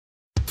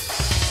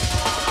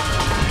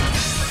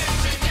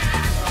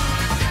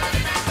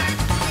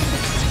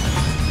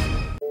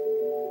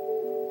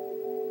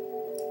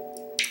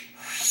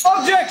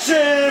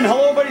Action!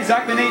 Hello everybody,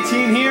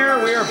 Zachman18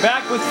 here. We are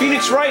back with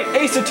Phoenix Wright,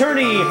 Ace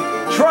Attorney,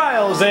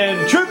 Trials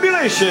and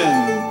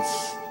Tribulations.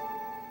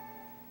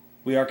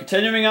 We are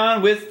continuing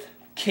on with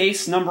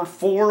case number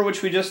 4,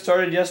 which we just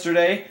started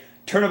yesterday.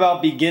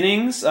 Turnabout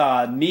Beginnings,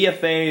 Mia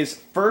Fey's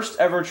first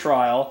ever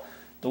trial.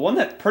 The one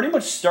that pretty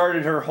much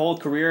started her whole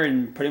career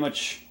and pretty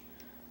much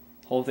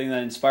the whole thing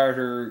that inspired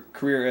her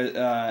career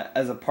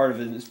as a part of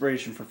an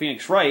inspiration for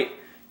Phoenix Wright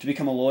to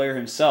become a lawyer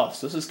himself.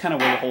 So this is kind of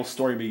where the whole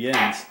story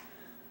begins.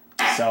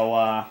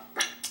 So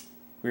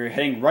we're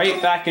heading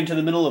right back into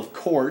the middle of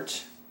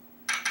court.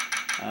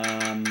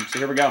 So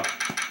here we go.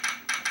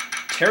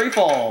 Terry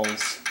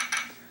Falls.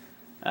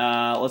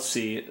 Let's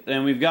see.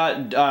 And we've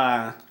got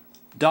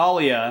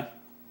Dahlia,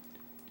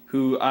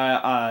 who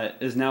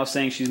is now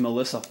saying she's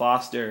Melissa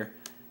Foster.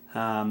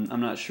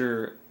 I'm not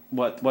sure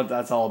what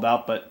that's all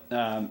about, but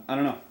I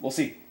don't know. We'll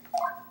see.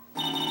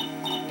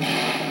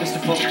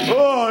 Mr. Foster.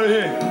 Oh,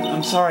 yeah.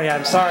 I'm sorry.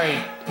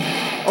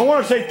 I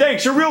want to say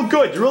thanks. You're real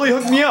good. You really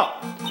hooked me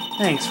up.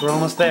 Thanks, we're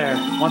almost there.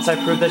 Once I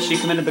prove that she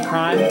committed the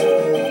crime.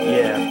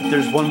 Yeah, but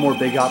there's one more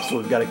big obstacle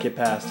we've got to get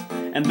past.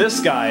 And this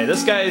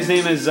guy's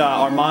name is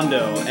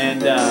Armando,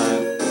 and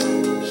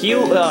he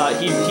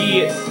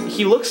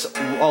looks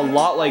a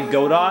lot like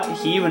Godot.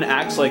 He even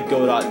acts like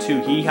Godot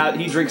too.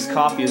 He drinks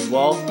coffee as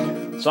well.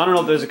 So I don't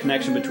know if there's a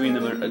connection between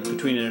them,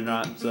 between it or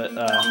not. So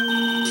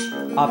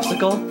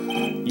obstacle?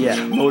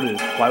 Yeah,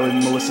 motive. Why would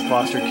Melissa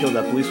Foster kill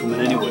that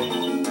policewoman anyway?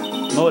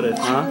 Motive,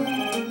 huh?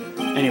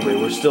 Anyway,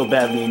 we're still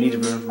badly in need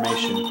of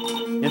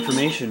information.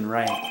 Information,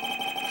 right.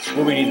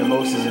 What we need the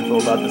most is info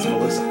about this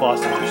Melissa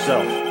Foster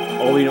herself.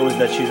 All we know is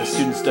that she's a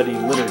student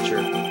studying literature.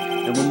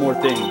 And one more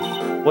thing.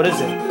 What is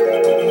it?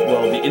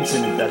 Well, the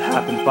incident that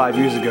happened 5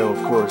 years ago,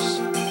 of course.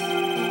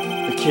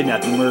 The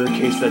kidnapping murder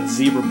case that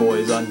Zebra Boy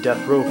is on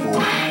death row for.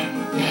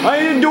 I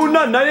didn't do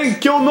nothing! I didn't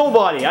kill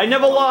nobody! I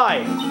never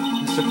lie!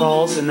 Mr.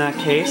 Falls, in that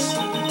case,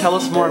 tell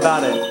us more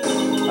about it.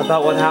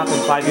 About what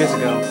happened 5 years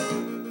ago.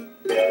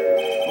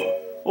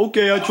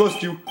 Okay, I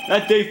trust you.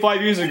 That day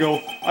 5 years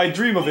ago, I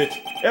dream of it.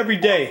 Every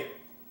day.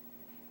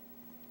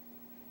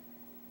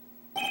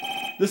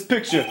 This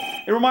picture,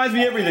 it reminds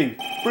me of everything.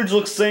 Bridge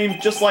looks same,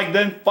 just like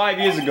then 5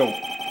 years ago.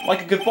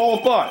 Like it could fall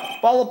apart.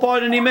 Fall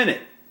apart any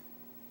minute.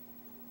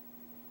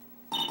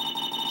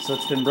 So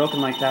it's been broken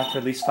like that for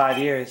at least 5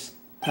 years.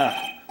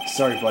 Ha.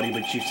 Sorry, buddy,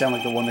 but you sound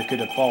like the one that could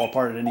have fall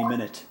apart at any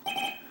minute.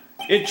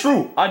 It's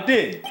true, I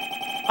did.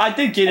 I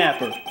did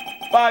kidnap her.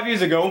 5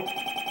 years ago,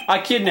 I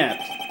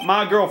kidnapped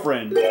my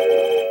girlfriend,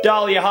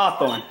 Dahlia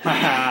Hawthorne.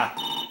 Haha.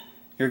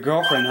 Your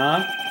girlfriend,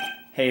 huh?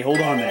 Hey, hold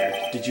on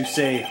there. Did you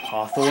say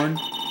Hawthorne?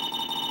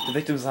 The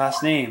victim's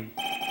last name.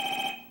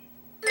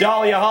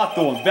 Dahlia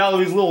Hawthorne,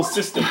 Valerie's little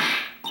sister.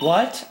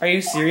 What? Are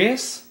you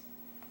serious?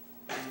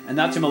 And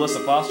that's who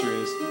Melissa Foster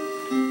is.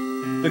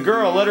 The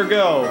girl, let her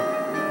go.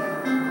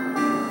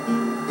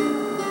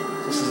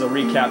 This is a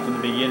recap from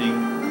the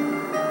beginning.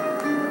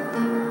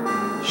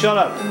 Shut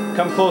up.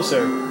 Come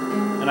closer.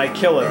 And I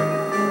kill her.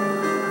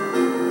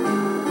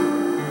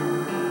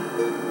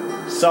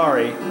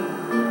 Sorry,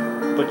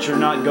 but you're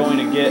not going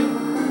to get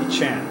a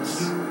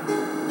chance.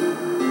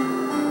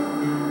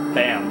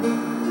 Bam.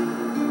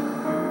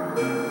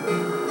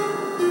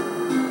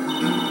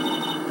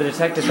 The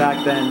detective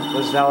back then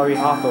was Valerie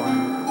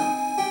Hawthorne.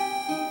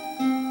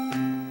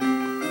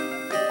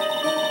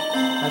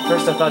 At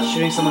first I thought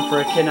shooting someone for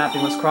a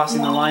kidnapping was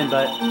crossing the line,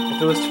 but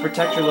if it was to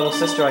protect your little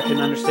sister, I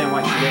couldn't understand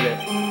why she did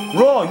it.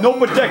 Wrong! No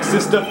protect,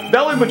 sister!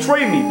 Valerie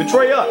betrayed me!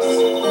 Betray us!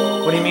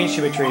 What do you mean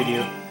she betrayed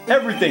you?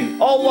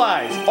 Everything! All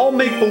lies! All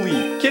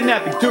make-believe!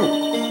 Kidnapping, too!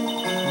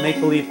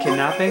 Make-believe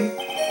kidnapping?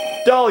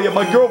 Dahlia,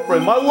 my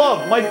girlfriend, my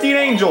love, my teen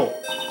angel!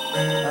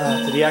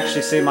 Did he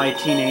actually say my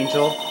teen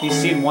angel? He's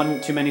seen one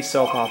too many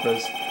soap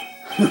operas.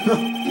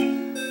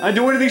 I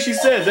do anything she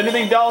says,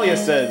 anything Dahlia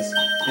says.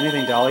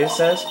 Anything Dahlia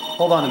says?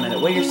 Hold on a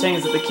minute. What you're saying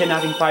is that the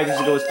kidnapping 5 years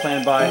ago was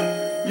planned by...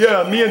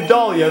 Yeah, me and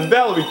Dahlia and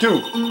Valerie,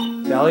 too.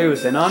 Valerie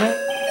was in on it?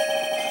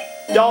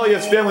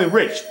 Dahlia's family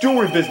rich,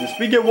 jewelry business.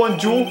 We get one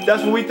jewel,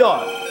 that's what we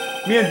thought.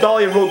 Me and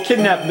Dahlia wrote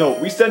kidnap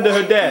note. We send to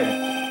her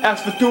dad.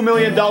 Ask for $2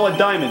 million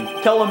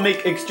diamond. Tell him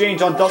make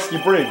exchange on Dusky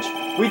Bridge.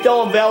 We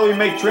tell him Valerie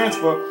make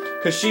transfer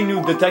because she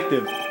knew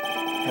detective.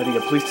 Having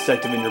a police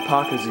detective in your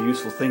pocket is a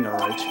useful thing,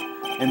 alright.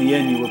 In the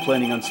end, you were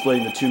planning on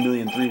splitting the $2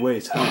 million 3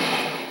 ways, huh?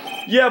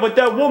 Yeah, but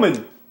that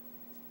woman!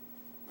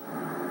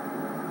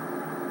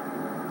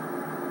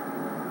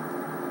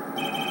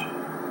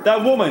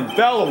 That woman,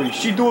 Valerie,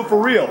 she do it for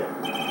real.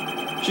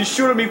 She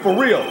shoot at me for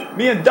real.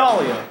 Me and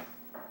Dahlia.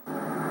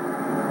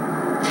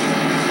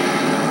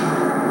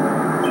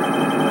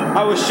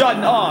 I was shot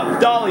in arm.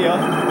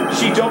 Dahlia,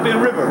 she jumped in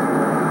river.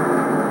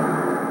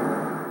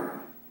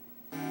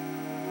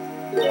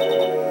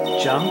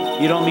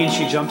 Jump? You don't mean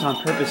she jumped on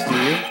purpose, do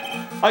you?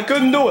 I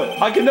couldn't do it.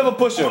 I could never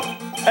push her.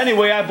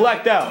 Anyway, I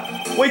blacked out.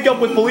 Wake up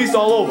with police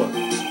all over.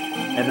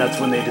 And that's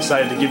when they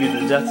decided to give you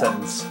the death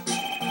sentence.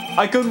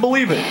 I couldn't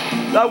believe it.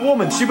 That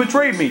woman, she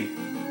betrayed me.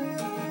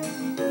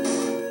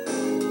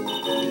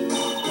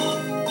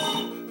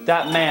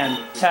 that man,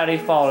 Terry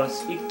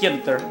Falls, he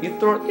killed her. He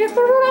threw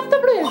her off the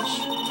bridge.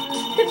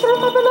 He threw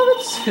my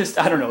beloved sister.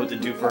 I don't know what to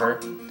do for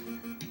her.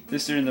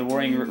 Sister in the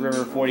roaring river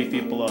 40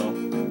 feet below.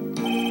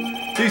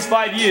 These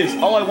 5 years,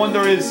 all I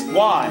wonder is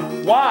why?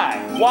 Why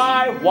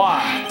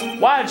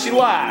did she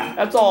lie?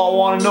 That's all I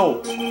want to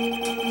know.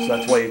 So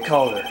that's why you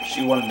called her.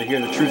 She wanted to hear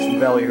the truth from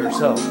Valley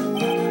herself.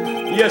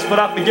 Yes, but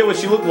I forget what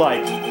she looked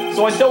like.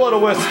 So I tell her to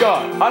wear a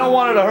scarf. I don't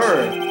want her to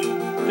hurt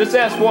her. Just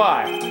ask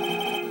why.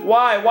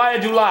 Why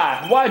did you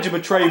lie? Why did you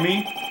betray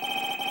me?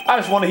 I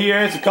just want to hear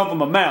answer come from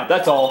my mouth,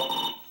 that's all.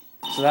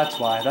 So that's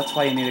why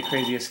you made a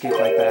crazy escape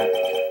like that.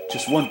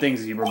 Just one thing,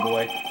 zebra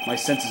boy. My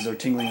senses are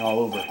tingling all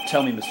over.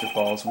 Tell me, Mr.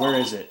 Falls, where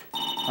is it?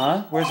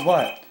 Huh? Where's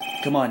what?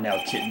 Come on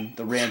now, kitten.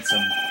 The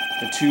ransom.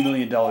 The $2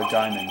 million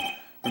diamond.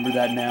 Remember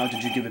that now?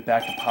 Did you give it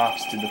back to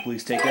Pops? Did the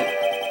police take it?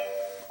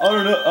 I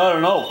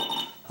don't know.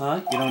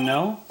 Huh? You don't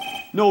know?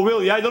 No,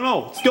 really, I don't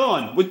know. It's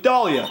gone. With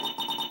Dahlia.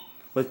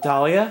 With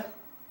Dahlia?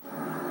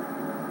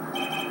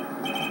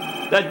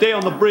 That day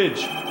on the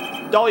bridge.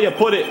 Dahlia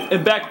put it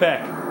in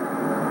backpack.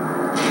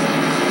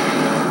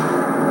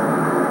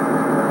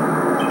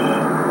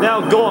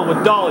 Now gone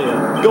with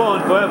Dahlia.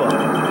 Gone forever.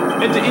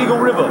 Into Eagle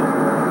River.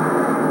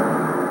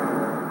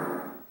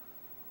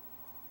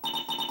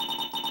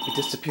 You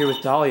disappeared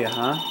with Dahlia,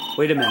 huh?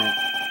 Wait a minute.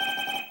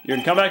 You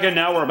can come back in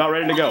now. We're about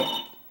ready to go.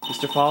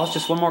 Mr. Falls,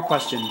 just one more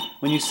question.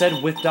 When you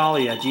said with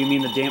Dahlia, do you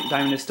mean the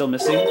diamond is still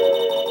missing?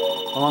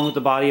 Along with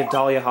the body of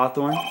Dahlia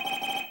Hawthorne?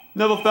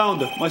 Never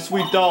found her. My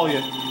sweet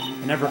Dahlia.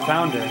 I never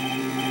found her.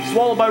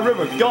 Swallowed by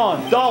river.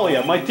 Gone.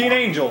 Dahlia, my teen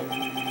angel.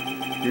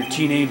 Your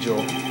teen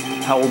angel?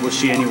 How old was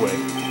she anyway?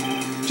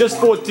 Just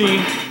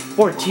 14.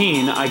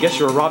 14? I guess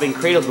you were robbing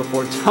cradles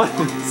before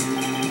times.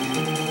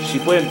 She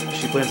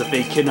plans a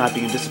fake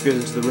kidnapping and disappears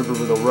into the river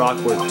with a rock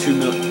worth $2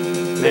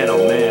 million. Man,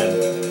 oh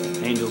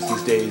man. Angels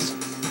these days.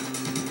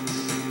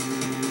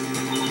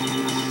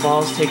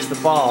 Falls takes the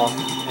fall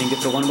and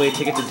gets a one-way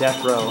ticket to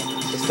death row.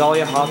 Is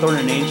Dahlia Hawthorne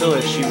an angel, or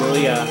is she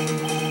really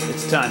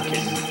It's time,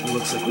 kitten. It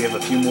looks like we have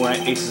a few more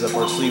aces up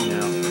our sleeve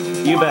now.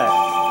 You bet.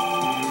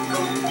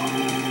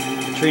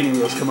 The training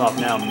wheels come off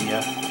now,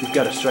 Mia. You've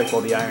got to strike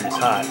while the iron is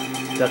hot.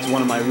 That's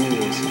one of my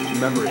rules.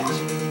 Remember it.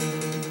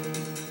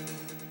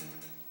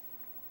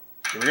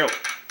 Here we go.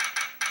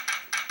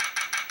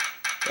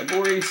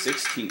 February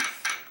 16th.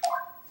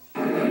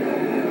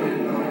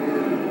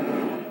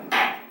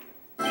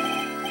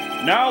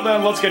 Now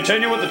then, let's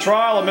continue with the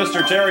trial of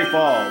Mr. Terry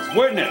Falls.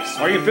 Witness,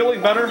 are you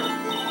feeling better?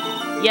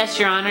 Yes,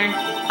 Your Honor.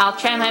 I'll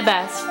try my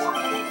best.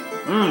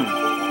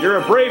 You're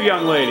a brave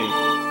young lady.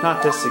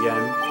 Not this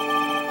again.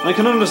 I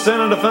can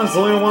understand a defense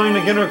lawyer wanting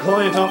to get her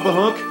client off the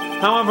hook.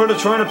 However, to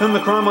try to pin the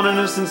crime on an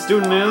innocent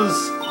student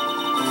is...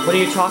 What are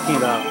you talking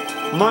about?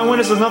 My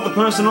witness is not the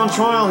person on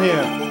trial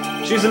here.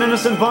 She's an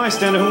innocent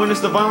bystander who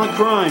witnessed a violent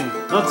crime.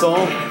 That's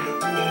all.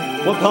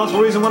 What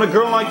possible reason would a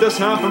girl like this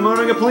have for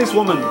murdering a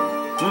policewoman?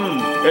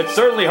 It's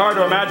certainly hard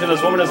to imagine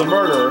this woman as a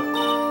murderer.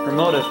 Her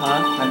motive,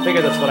 huh? I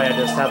figured that's what I had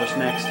to establish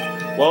next.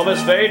 Well,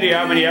 Miss Faye, do you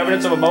have any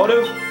evidence of a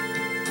motive?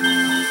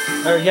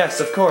 Yes,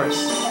 of course.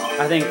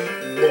 I think...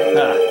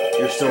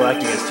 You're still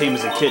acting as tame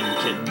as a kitten.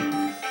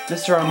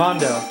 Mr.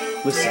 Armando,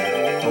 listen,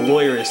 a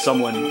lawyer is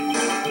someone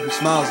who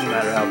smiles no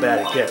matter how bad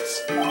it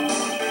gets.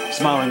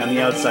 Smiling on the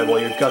outside while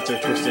your guts are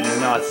twisted in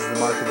knots is the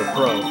mark of a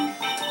pro.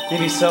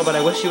 Maybe so, but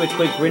I wish you would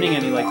quit grinning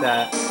at me like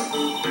that.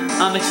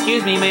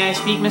 Excuse me, may I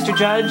speak, Mr.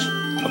 Judge?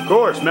 Of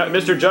course,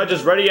 Mr. Judge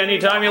is ready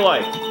anytime you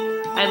like.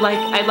 I'd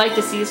like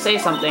to see you say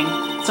something.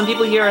 Some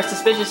people here are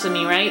suspicious of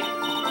me, right?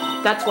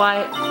 That's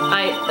why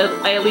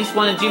I at least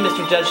wanted you,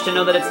 Mr. Judge, to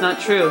know that it's not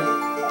true.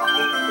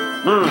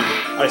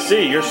 I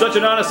see. You're such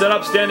an honest and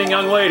upstanding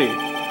young lady.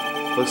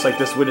 Looks like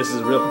this witness is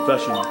a real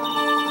professional.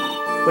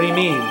 What do you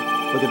mean?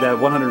 Look at that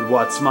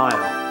 100-watt smile.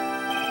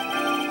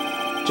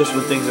 Just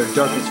when things are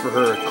darkest for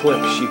her,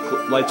 click, she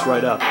lights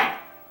right up.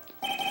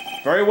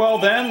 Very well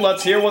then,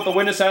 let's hear what the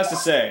witness has to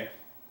say.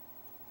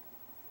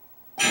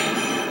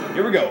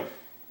 Here we go.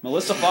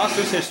 Melissa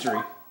Foster's history.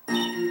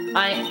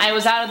 I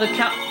was out of the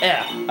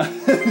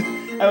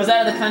I was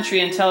out of the country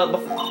until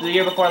the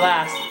year before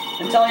last.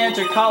 Until I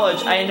entered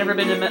college, I had never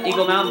been to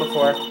Eagle Mountain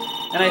before,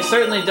 and I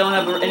certainly don't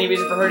have any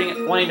reason for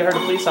wanting to hurt a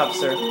police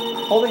officer.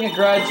 Holding a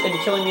grudge and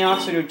killing the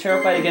officer who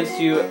testified against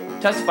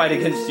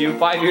you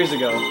 5 years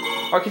ago,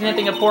 or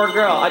kidnapping a poor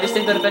girl. I just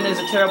think the defendant is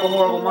a terrible,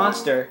 horrible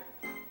monster.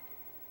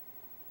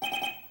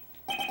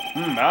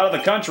 Out of the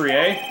country,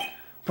 eh?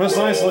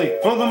 Precisely.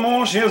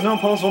 Furthermore, she has no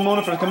possible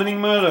motive for committing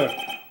murder.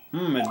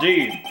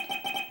 Indeed.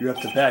 You're up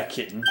to bat,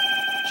 kitten.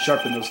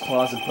 Sharpen those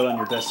claws and put on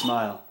your best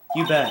smile.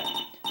 You bet.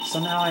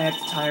 Somehow I have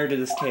to tie her to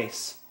this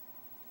case.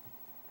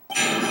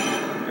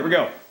 Here we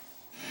go.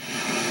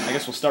 I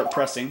guess we'll start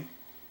pressing,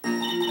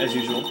 as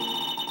usual.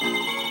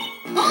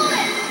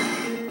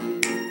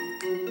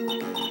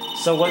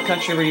 So what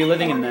country were you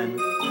living in then?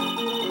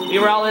 We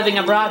were all living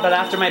abroad, but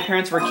after my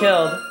parents were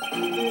killed...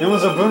 It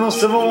was a brutal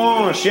civil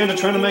war. She had to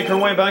try to make her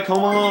way back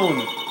home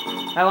alone.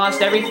 I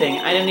lost everything.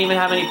 I didn't even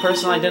have any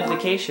personal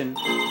identification.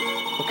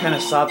 What kind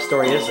of sob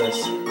story is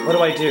this? What do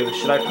I do?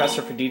 Should I press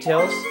her for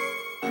details?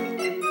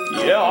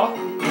 Yeah.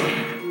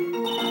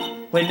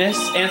 Witness,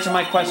 answer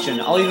my question.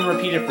 I'll even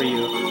repeat it for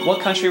you. What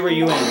country were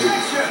you in?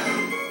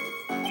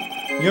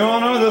 Your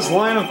Honor, this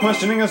line of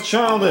questioning is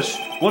childish.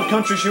 What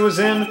country she was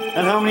in,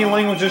 and how many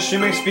languages she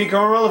may speak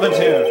are irrelevant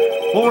here.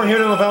 What we're here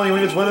to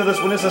evaluate is whether this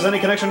witness has any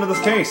connection to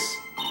this case.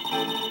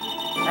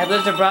 I've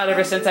lived abroad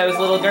ever since I was a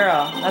little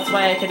girl. That's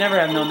why I could never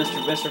have known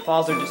Mr.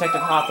 Falls or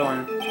Detective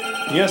Hawthorne.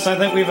 Yes, I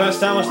think we've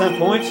established that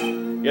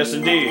point. Yes,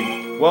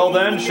 indeed. Well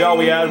then, shall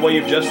we add what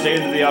you've just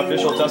stated to the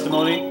official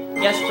testimony?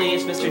 Yes,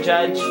 please, Mr.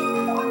 Judge.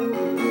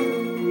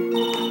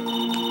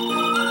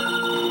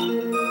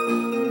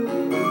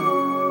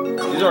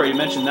 She's already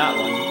mentioned that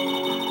one.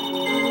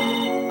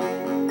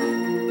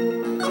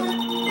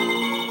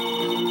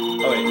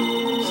 Oh wait,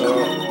 so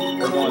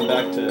we're going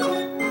back to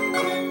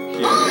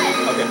here.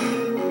 Okay.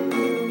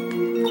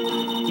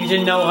 You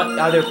didn't know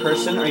either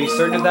person? Are you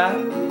certain of that?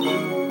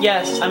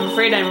 Yes, I'm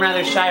afraid I'm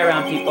rather shy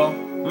around people.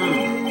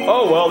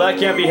 Oh, well, that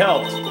can't be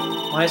helped.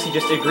 Why is he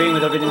just agreeing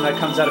with everything that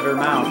comes out of her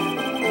mouth?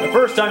 The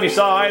first time you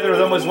saw either of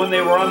them was when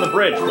they were on the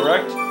bridge,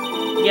 correct?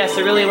 Yes,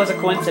 it really was a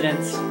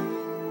coincidence.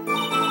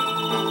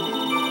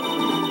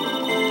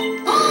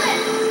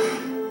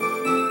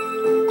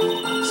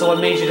 So what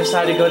made you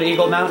decide to go to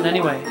Eagle Mountain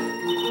anyway?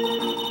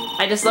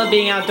 I just love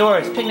being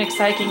outdoors. Picnics,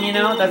 hiking, you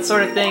know, that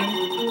sort of thing.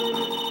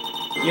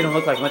 You don't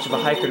look like much of a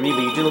hiker to me,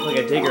 but you do look like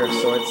a digger of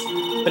sorts.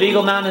 But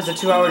Eagle Mountain is a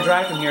 2-hour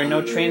drive from here and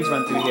no trains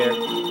run through here.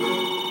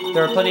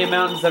 There are plenty of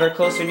mountains that are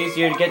closer and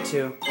easier to get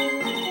to.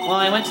 Well,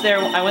 I went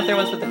there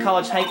once with the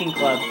college hiking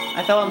club.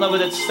 I fell in love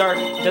with its stark,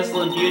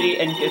 desolate beauty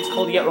and its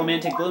cold yet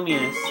romantic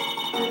gloominess.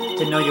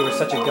 Didn't know you were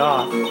such a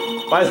goth.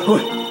 By the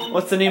way,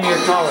 what's the name of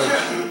your college?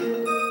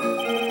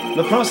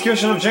 The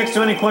prosecution objects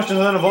to any questions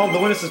that involve the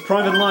witness's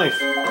private life.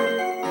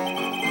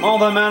 All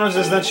that matters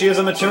is that she is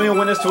a material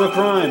witness to a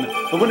crime.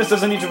 The witness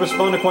doesn't need to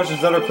respond to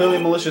questions that are clearly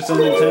malicious in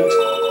intent.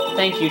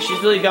 Thank you,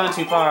 she's really gone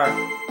too far.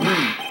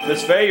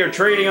 Miss Faye, you're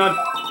treading on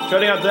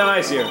thin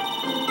ice here.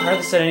 I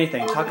hardly said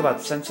anything. Talk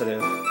about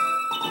sensitive.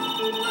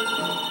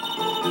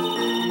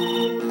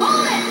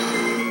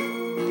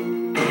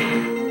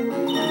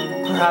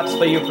 Perhaps,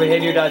 but your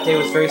behavior that day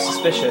was very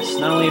suspicious.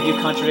 Not only have you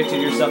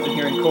contradicted yourself in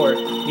here in court,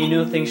 you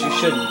knew things you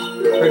shouldn't.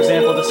 For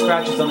example, the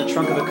scratches on the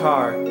trunk of the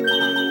car.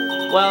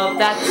 Well,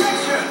 that's...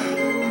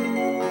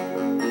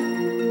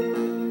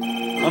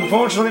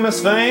 Unfortunately,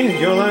 Miss Faye,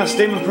 your last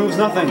statement proves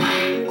nothing.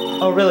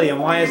 Oh, really? And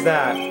why is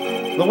that?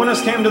 The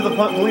witness came to the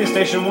police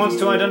station once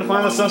to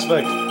identify the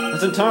suspect.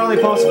 It's entirely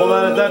possible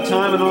that at that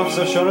time an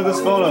officer showed her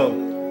this photo.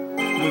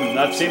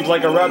 That seems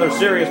like a rather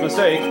serious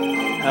mistake.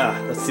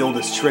 That's the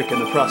oldest trick in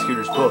the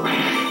prosecutor's book.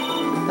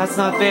 That's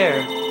not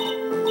fair.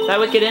 That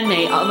wicked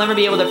inmate, I'll never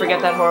be able to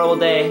forget that horrible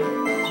day.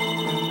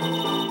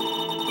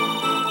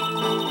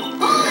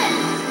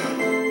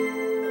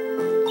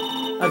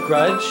 A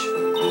grudge?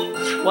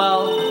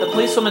 Well, the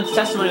policewoman's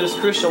testimony was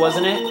crucial,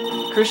 wasn't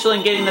it? Crucial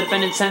in getting the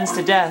defendant sentenced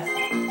to death.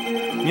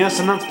 Yes,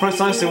 and that's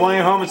precisely why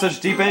he harbored such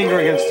deep anger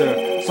against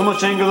her. So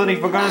much anger that he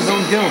forgot his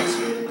own guilt.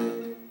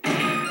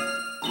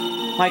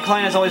 My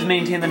client has always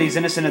maintained that he's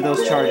innocent of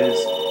those charges.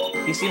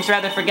 He seems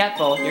rather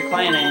forgetful. Your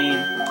client, I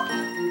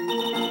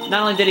mean.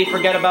 Not only did he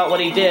forget about what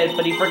he did,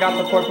 but he forgot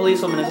the poor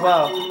policewoman as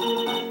well.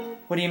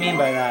 What do you mean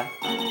by that?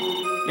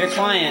 Your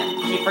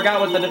client, he forgot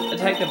what the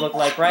detective looked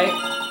like, right?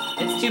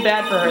 It's too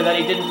bad for her that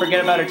he didn't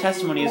forget about her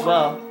testimony as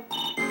well.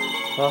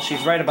 Well,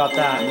 she's right about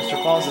that.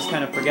 Mr. Falls is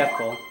kind of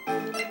forgetful.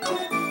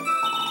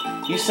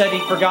 You said he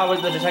forgot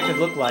what the detective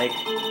looked like.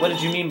 What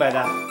did you mean by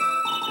that?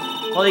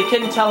 Well, he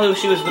couldn't tell who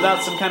she was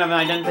without some kind of an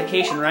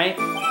identification, right?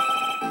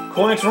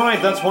 Quite right.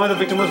 That's why the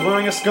victim was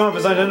wearing a scarf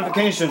as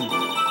identification.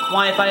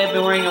 Why, if I had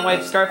been wearing a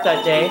white scarf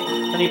that day,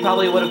 then he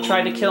probably would have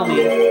tried to kill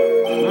me.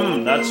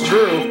 That's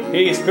true.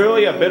 He's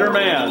clearly a bitter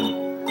man.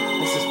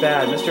 This is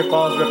bad. Mr.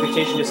 Falls'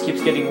 reputation just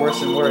keeps getting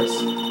worse and worse.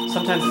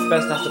 Sometimes it's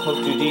best not to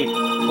poke too deep.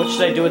 What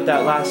should I do with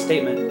that last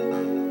statement?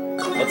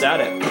 Let's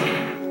add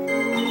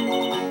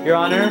it. Your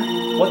Honor,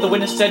 what the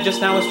witness said just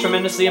now was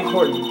tremendously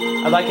important.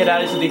 I'd like it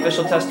added to the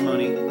official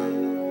testimony.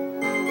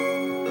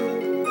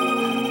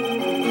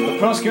 The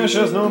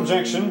prosecution has no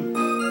objection.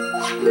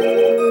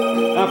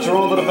 After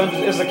all, the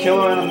defendant is a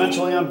killer and a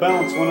mentally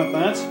unbalanced one at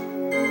that.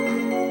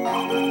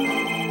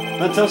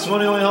 That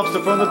testimony only helps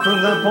to further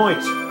prove that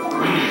point.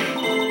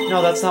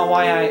 No, that's not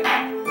why I...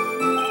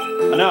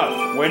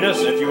 Enough.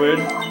 Witness, if you would.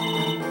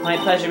 My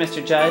pleasure,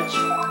 Mr. Judge.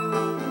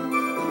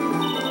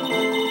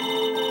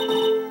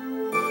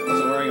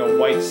 Wasn't wearing a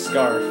white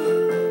scarf.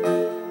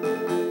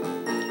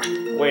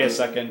 Wait a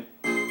second.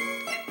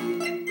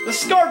 The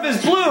scarf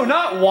is blue,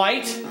 not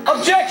white!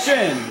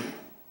 Objection!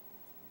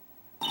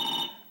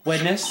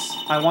 Witness,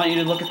 I want you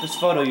to look at this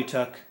photo you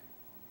took.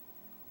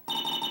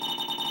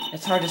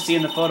 It's hard to see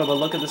in the photo, but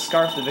look at the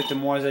scarf the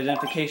victim wore as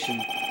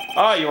identification.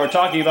 Ah, you are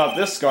talking about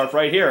this scarf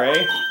right here,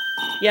 eh?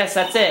 Yes,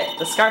 that's it.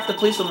 The scarf the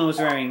policewoman was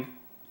wearing.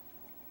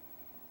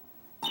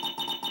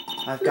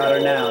 I've got her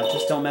now.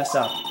 Just don't mess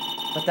up.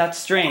 But that's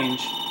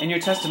strange. In your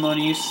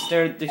testimony, you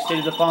stated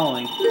the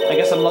following. I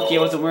guess I'm lucky I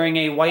wasn't wearing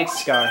a white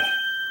scarf.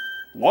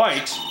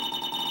 White?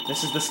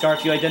 This is the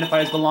scarf you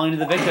identified as belonging to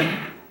the victim.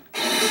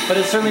 but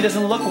it certainly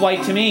doesn't look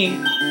white to me.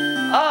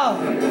 Oh!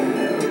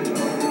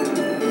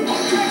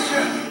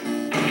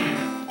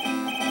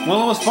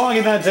 Well, it was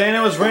foggy that day and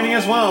it was raining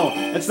as well.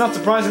 It's not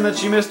surprising that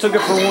she mistook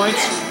it for white.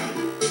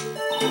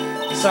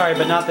 Sorry,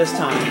 but not this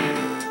time.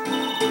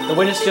 The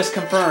witness just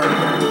confirmed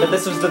that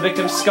this was the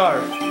victim's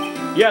scarf.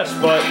 Yes,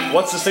 but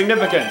what's the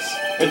significance?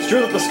 It's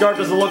true that the scarf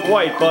doesn't look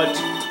white, but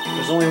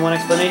there's only one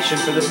explanation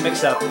for this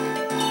mix-up.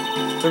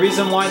 The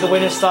reason why the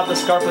witness thought the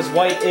scarf was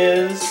white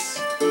is...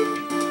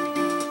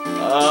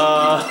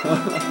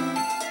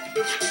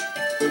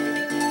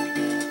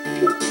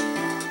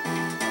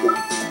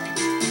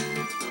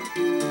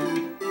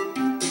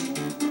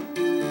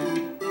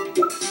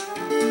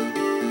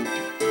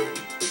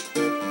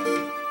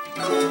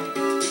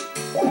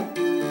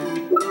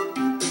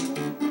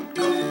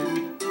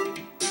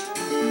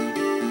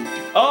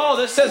 Oh,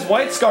 this says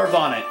white scarf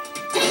on it.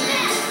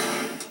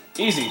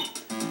 Easy.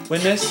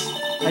 Witness,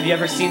 have you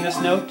ever seen this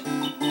note?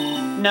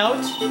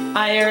 Note?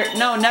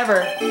 No,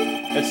 never.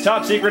 It's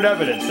top secret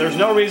evidence. There's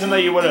no reason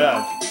that you would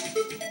have.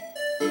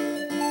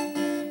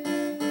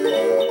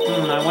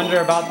 I wonder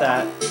about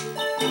that.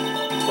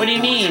 What do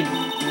you mean?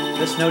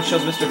 This note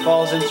shows Mr.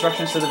 Falls'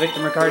 instructions to the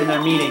victim regarding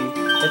their meeting.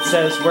 It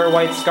says, wear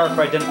white scarf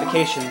for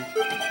identification.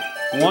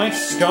 White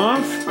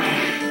scarf?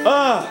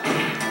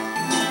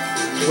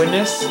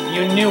 Witness,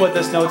 you knew what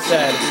this note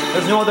said.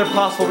 There's no other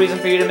possible reason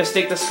for you to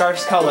mistake the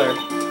scarf's color.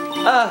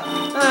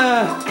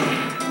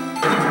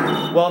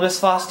 Well, Miss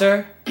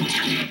Foster?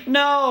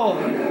 No!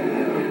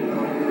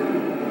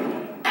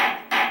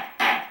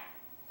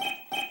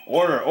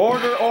 Order,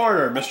 order,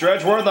 order. Mr.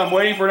 Edgeworth, I'm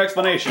waiting for an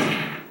explanation.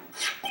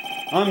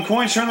 I'm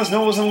quite sure this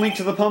note wasn't leaked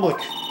to the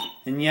public.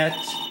 And yet,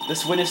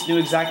 this witness knew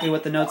exactly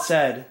what the note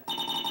said.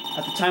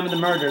 At the time of the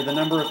murder, the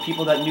number of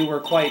people that knew were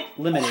quite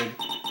limited.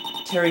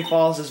 Terry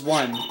Falls is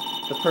one.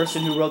 The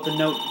person who wrote the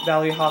note,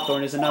 Valerie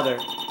Hawthorne, is another.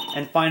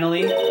 And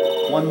finally,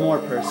 one more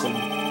person.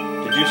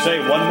 Did you say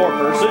one more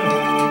person?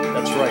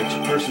 That's right,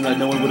 a person that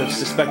no one would have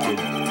suspected.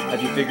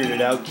 Have you figured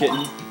it out,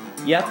 kitten?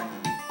 Yep.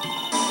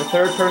 The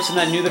third person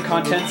that knew the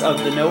contents of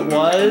the note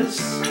was...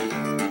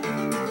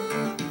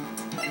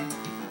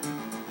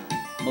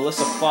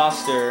 Melissa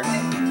Foster.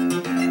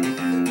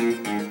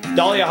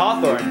 Dahlia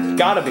Hawthorne.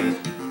 Gotta be.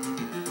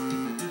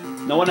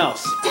 No one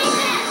else.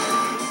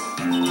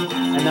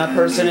 And that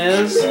person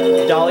is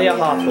Dahlia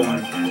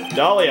Hawthorne.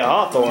 Dahlia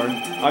Hawthorne?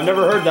 I've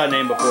never heard that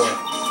name before.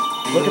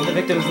 Look at the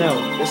victim's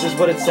note. This is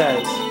what it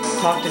says.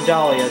 Talk to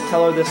Dahlia.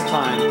 Tell her this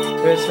time.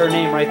 There's her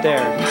name right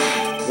there.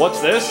 What's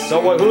this?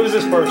 So who is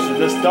this person?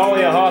 This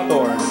Dahlia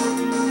Hawthorne?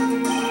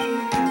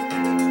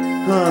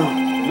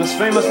 Miss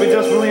Fay must be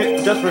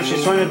desperate.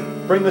 She's trying to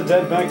bring the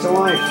dead back to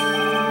life.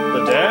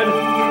 The dead?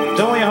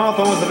 Dahlia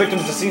Hawthorne was the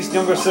victim's deceased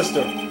younger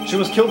sister. She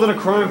was killed in a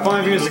crime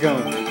 5 years ago.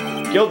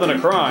 Killed in a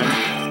crime?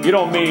 You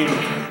don't mean...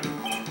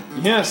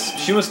 Yes,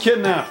 she was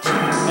kidnapped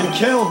and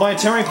killed by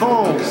Terry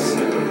Falls.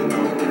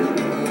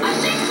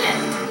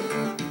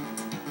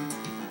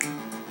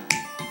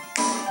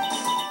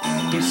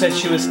 You said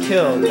she was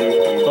killed,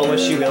 but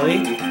was she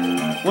really?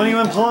 What are you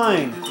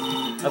implying?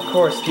 Of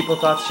course, people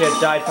thought she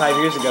had died 5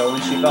 years ago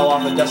when she fell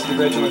off a dusty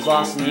bridge and was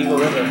lost in the Eagle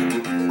River.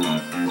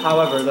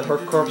 However, her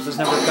corpse was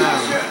never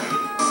found.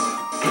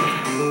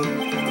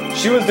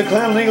 She was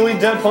declared legally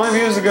dead 5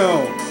 years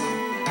ago.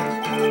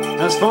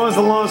 As far as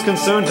the law is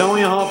concerned,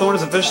 Dahlia Hawthorne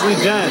is officially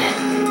dead.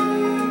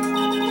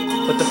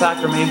 But the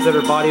fact remains that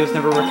her body was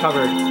never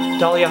recovered.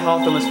 Dahlia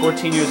Hawthorne was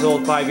 14 years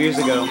old 5 years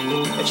ago.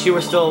 If she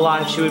were still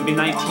alive, she would be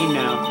 19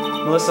 now.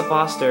 Melissa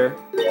Foster,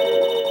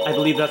 I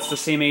believe that's the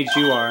same age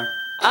you are.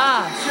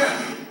 Ah!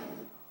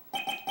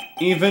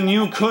 Even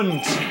you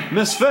couldn't.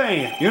 Miss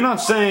Fay, you're not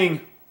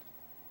saying...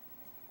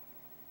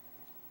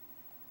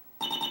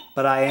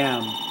 But I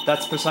am.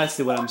 That's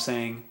precisely what I'm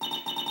saying.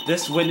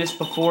 This witness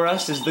before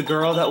us is the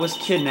girl that was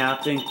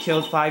kidnapped and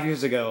killed 5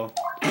 years ago.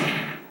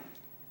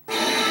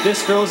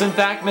 This girl is in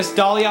fact Miss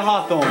Dahlia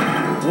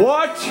Hawthorne.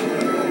 What?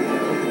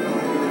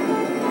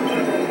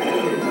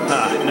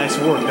 Nice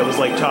work. That was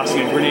like tossing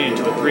a grenade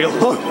into a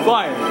 3-alarm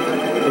fire.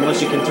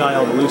 Unless you can tie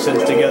all the loose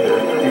ends together,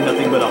 you're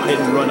nothing but a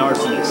hit-and-run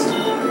arsonist.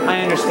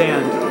 I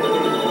understand.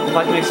 If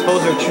I can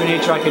expose her true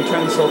nature, I can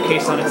turn this whole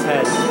case on its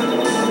head.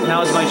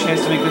 Now is my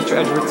chance to make Mr.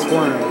 Edgeworth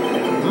squirm.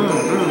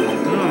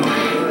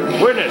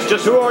 Witness,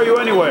 just who are you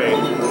anyway?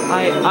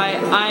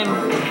 I'm...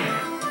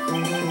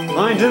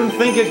 I didn't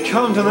think it'd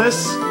come to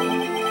this.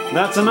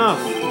 That's enough.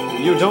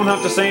 You don't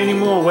have to say any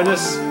more,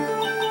 witness.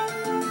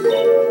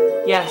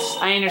 Yes,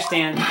 I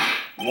understand.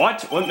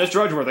 What? Well,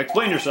 Mr. Edgeworth,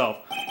 explain yourself.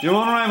 Your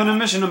Honor, I have an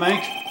admission to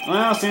make.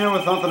 I honestly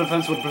never thought the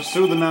defense would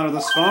pursue the matter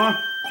this far.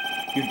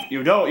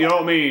 You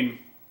don't mean...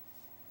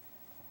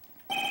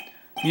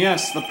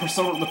 Yes, the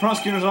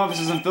prosecutor's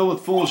office isn't filled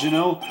with fools, you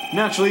know.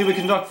 Naturally, we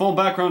conduct full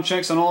background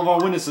checks on all of our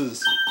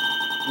witnesses.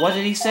 What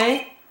did he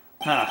say?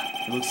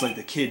 It looks like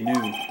the kid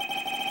knew.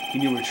 He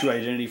knew her true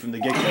identity from the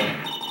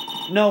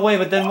get-go. No way,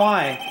 but then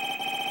why?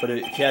 But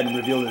if he hadn't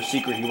revealed her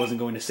secret, he wasn't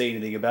going to say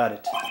anything about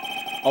it.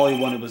 All he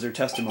wanted was her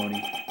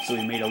testimony, so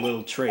he made a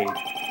little trade.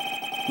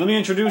 Let me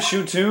introduce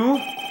you to...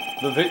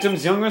 the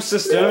victim's younger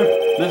sister,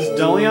 Miss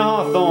Dahlia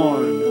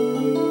Hawthorne.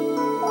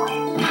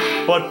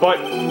 But,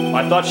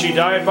 I thought she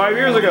died 5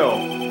 years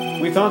ago.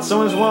 We thought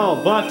so as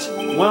well, but,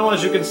 well,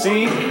 as you can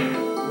see...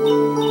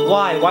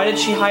 Why? Why did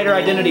she hide her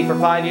identity for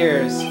 5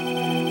 years?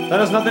 That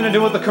has nothing to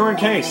do with the current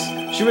case.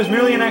 She was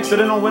merely an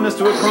accidental witness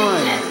to a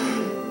crime.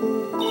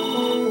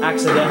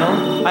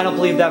 Accidental? I don't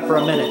believe that for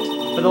a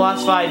minute. For the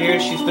last 5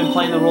 years, she's been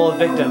playing the role of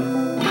victim.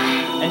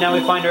 And now we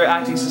find her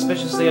acting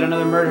suspiciously at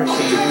another murder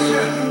scene.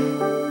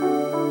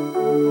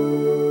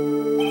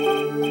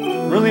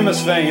 Really,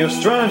 Miss Faye, your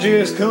strategy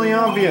is clearly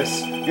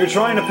obvious. You're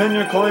trying to pin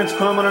your client's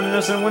crime on an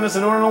innocent witness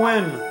in order to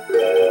win.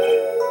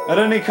 At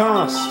any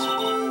cost.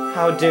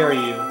 How dare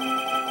you?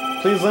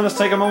 Please let us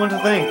take a moment to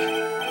think.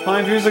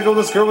 5 years ago,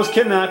 this girl was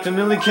kidnapped and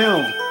nearly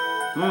killed.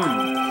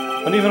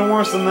 But even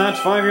worse than that,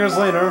 5 years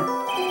later,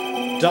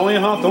 Dahlia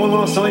Hawthorne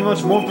lost something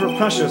much more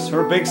precious,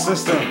 her big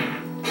sister.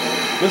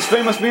 Miss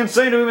Faye must be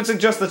insane to even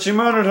suggest that she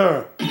murdered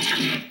her.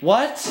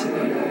 What?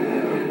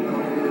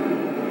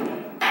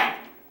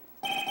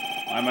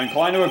 I'm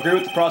inclined to agree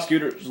with the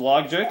prosecutor's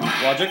logic.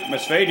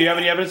 Miss Faye, do you have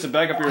any evidence to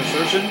back up your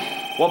assertion?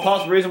 What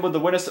possible reason would the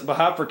witness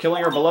have for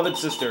killing her beloved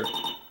sister?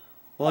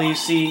 Well, you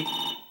see,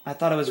 I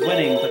thought I was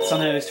winning, but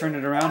somehow he's turned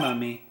it around on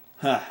me.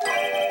 Huh.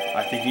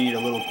 I think you need a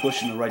little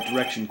push in the right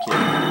direction, kid.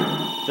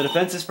 The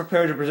defense is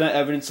prepared to present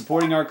evidence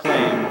supporting our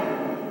claim.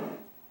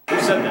 Who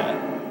said that?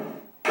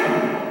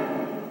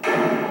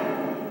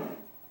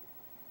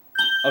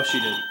 Oh,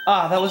 she did.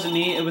 Ah, that wasn't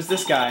me, it was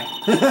this guy.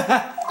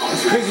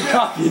 This crazy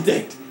coffee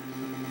addict.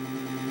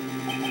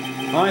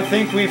 I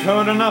think we've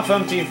heard enough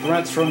empty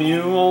threats from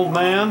you, old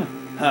man.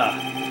 Huh.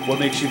 What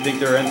makes you think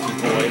they're empty,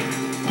 boy?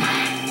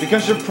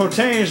 Because your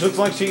protege looks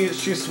like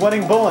she's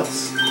sweating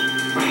bullets.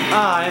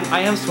 Ah, I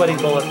am sweating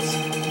bullets.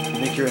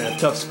 You think you're in a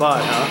tough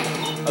spot,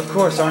 huh? Of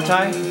course, aren't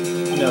I?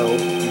 No,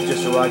 you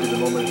just arrived at the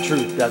moment of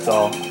truth, that's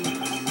all.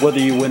 Whether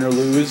you win or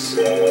lose,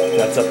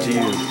 that's up to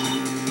you.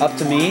 Up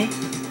to me?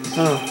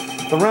 Huh.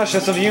 The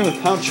rashness of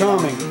youth, how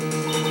charming.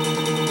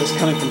 This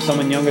coming from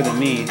someone younger than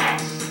me.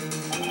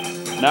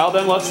 Now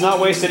then, let's not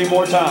waste any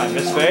more time.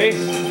 Miss Faye,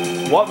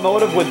 what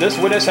motive would this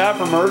witness have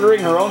for murdering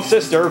her own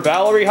sister,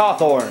 Valerie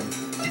Hawthorne?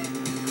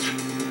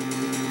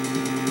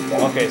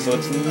 Okay, so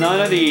it's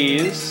none of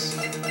these.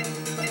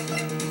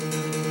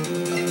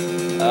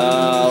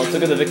 Let's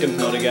look at the victim's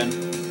note again.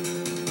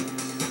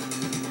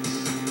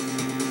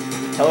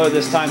 Tell her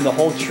this time the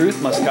whole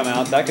truth must come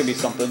out. That could be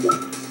something.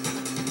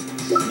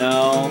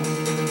 No.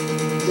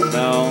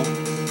 No.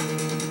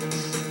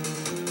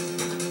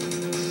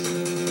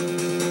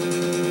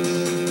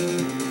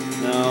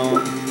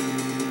 No.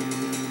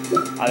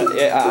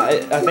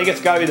 I think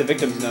it's gotta be the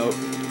victim's note.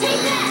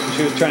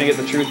 She was trying to get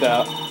the truth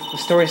out. The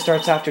story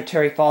starts after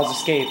Terry Falls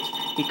escaped.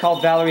 He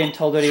called Valerie and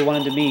told her he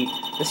wanted to meet.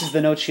 This is the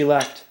note she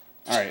left.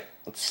 Alright,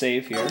 let's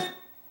save here.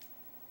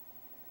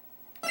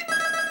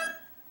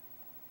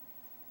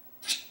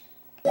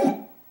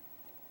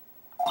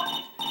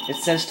 It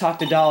says, talk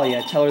to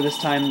Dahlia. Tell her this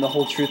time the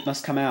whole truth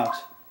must come out.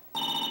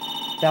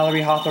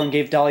 Valerie Hawthorne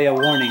gave Dahlia a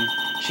warning.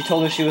 She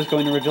told her she was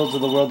going to reveal to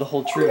the world the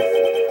whole truth.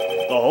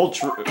 The whole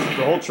truth?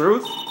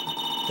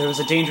 There was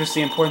a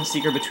dangerously important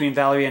secret between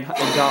Valerie and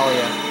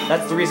Dahlia.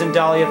 That's the reason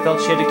Dahlia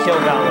felt she had to kill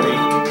Valerie,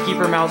 to keep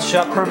her mouth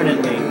shut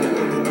permanently.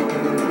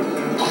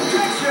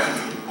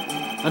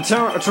 A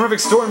terrific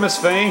story, Miss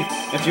Faye.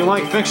 If you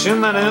like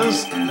fiction, that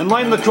is.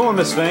 Enlighten the core,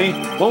 Miss Faye.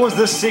 What was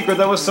this secret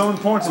that was so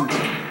important?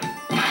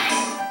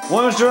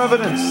 What is your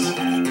evidence?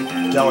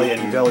 Dahlia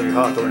and Valerie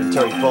Hawthorne and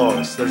Terry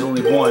Falls. There's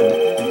only one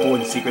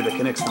important secret that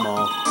connects them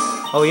all.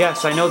 Oh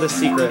yes, I know this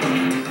secret.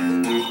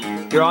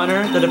 Your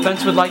Honor, the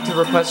defense would like to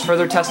request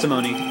further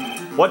testimony.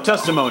 What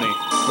testimony?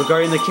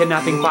 Regarding the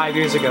kidnapping 5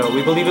 years ago.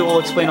 We believe it will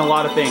explain a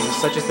lot of things,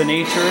 such as the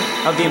nature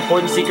of the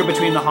important secret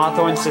between the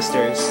Hawthorne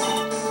sisters.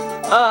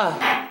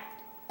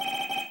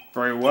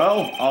 Very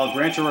well. I'll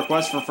grant your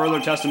request for further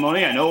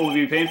testimony. I know it will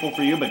be painful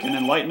for you, but can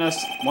enlighten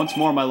us once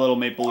more, my little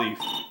make-believe.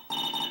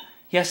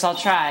 Yes, I'll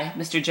try,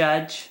 Mr.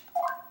 Judge.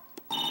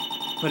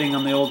 Putting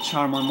on the old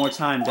charm one more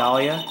time,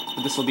 Dahlia,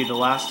 but this will be the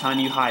last time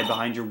you hide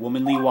behind your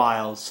womanly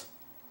wiles.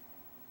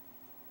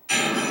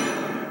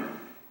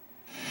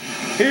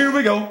 Here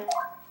we go.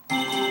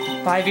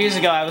 5 years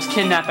ago, I was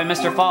kidnapped by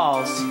Mr.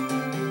 Falls.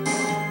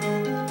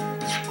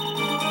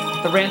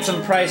 The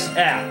ransom price...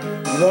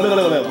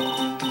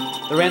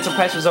 The ransom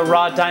price was a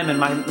raw diamond.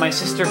 My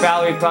sister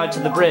Valerie brought it to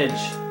the bridge.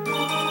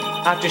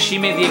 After she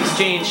made the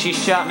exchange, she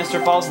shot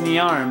Mr. Falls in the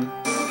arm.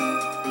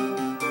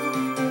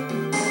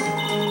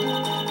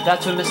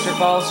 That's when Mr.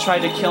 Falls tried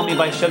to kill me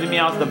by shoving me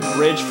off the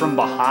bridge from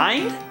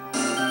behind?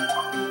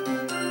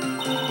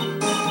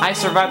 I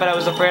survived, but I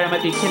was afraid I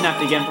might be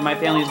kidnapped again for my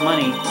family's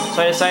money,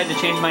 so I decided to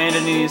change my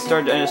identity and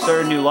start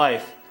a new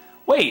life.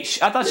 Wait,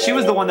 I thought she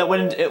was the one that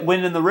went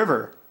in the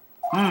river.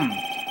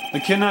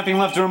 The kidnapping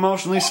left her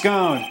emotionally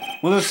scarred.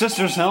 With her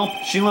sister's help,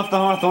 she left the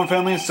Hawthorne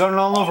family and started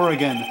all over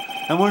again.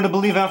 And we're to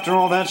believe after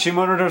all that she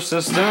murdered her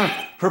sister?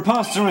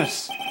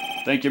 Preposterous!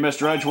 Thank you,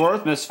 Mr.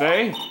 Edgeworth. Miss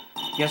Faye?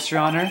 Yes,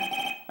 Your Honor.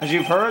 As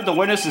you've heard, the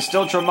witness is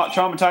still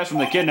traumatized from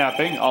the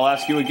kidnapping. I'll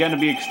ask you again to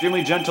be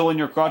extremely gentle in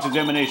your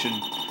cross-examination.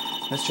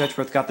 Mr.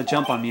 Edgeworth got the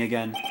jump on me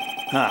again.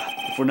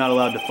 If we're not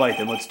allowed to fight,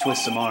 then let's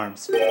twist some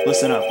arms.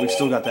 Listen up, we've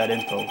still got that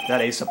info.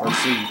 That ace up our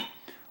sleeve.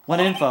 What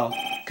info?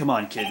 Come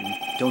on, kitten.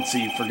 Don't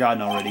say you've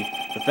forgotten already.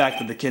 The fact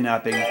that the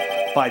kidnapping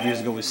 5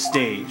 years ago was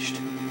staged.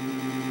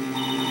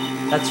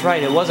 That's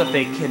right, it was a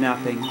fake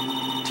kidnapping.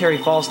 Terry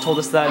Falls told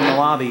us that in the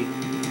lobby.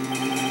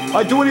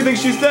 I do anything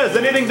she says,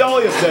 anything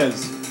Dahlia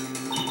says.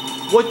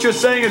 What you're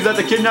saying is that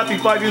the kidnapping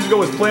 5 years ago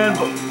was planned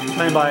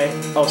by...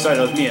 Oh, sorry,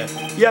 that was Mia.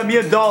 Yeah,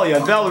 Mia, Dahlia,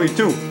 and Valerie,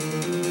 too.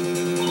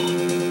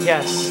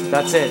 Yes,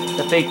 that's it.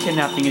 The fake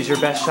kidnapping is your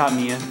best shot,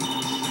 Mia.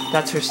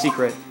 That's her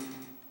secret.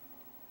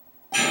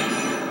 So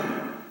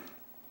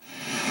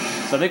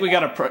I think we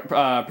gotta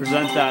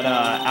present that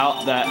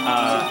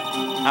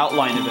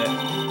outline of it.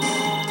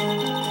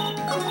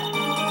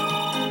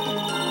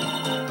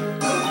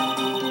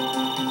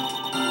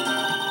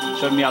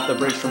 Showed me out the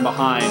bridge from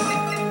behind.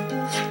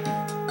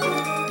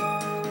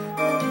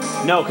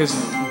 No, because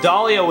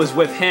Dahlia was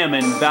with him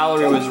and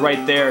Valerie was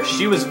right there.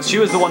 She was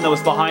the one that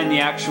was behind the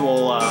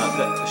actual.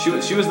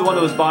 She was the one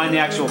that was behind the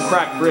actual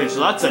cracked bridge. So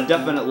that's a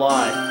definite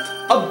lie.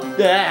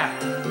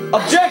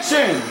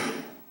 Objection!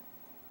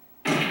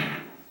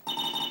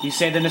 You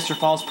say that Mr.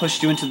 Falls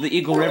pushed you into the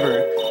Eagle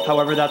River.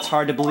 However, that's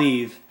hard to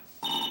believe.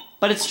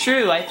 But it's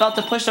true. I felt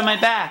the push on my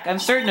back. I'm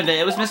certain of it.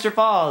 It was Mr.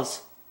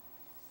 Falls.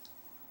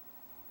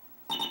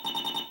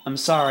 I'm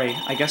sorry.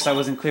 I guess I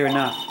wasn't clear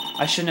enough.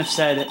 I shouldn't have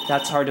said,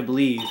 that's hard to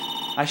believe.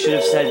 I should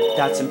have said,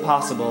 that's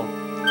impossible.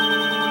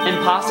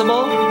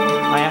 Impossible?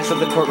 I asked that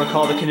the court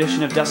recall the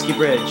condition of Dusky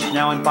Bridge,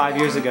 now and 5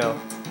 years ago.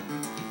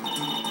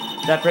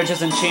 That bridge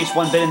hasn't changed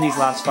one bit in these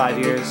last 5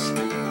 years.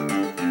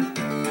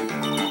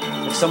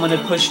 If someone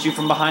had pushed you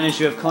from behind as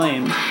you have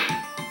claimed,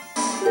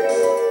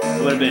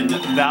 it would have been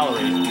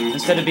Valerie.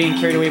 Instead of being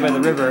carried away by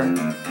the river,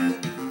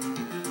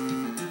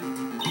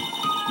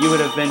 you would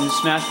have been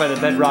smashed by the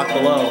bedrock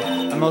below,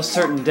 a most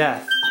certain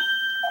death.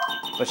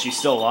 But she's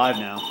still alive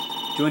now.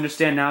 Do you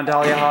understand now,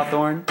 Dahlia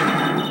Hawthorne?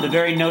 The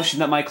very notion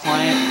that my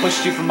client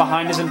pushed you from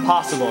behind is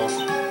impossible.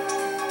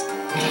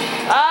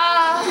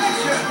 Ah!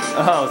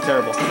 Oh,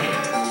 terrible.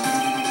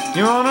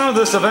 Your Honor,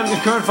 this event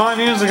occurred 5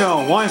 years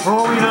ago. Why, for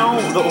all we know,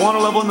 the water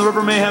level in the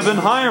river may have been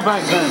higher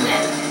back then.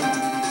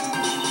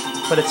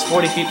 But it's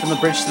 40 feet from the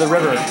bridge to the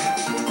river.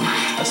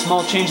 A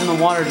small change in the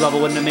water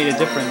level wouldn't have made a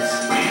difference.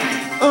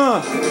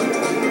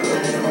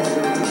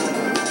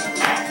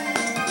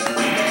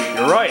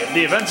 You're right. If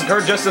the events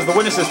occurred just as the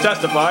witnesses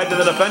testified, then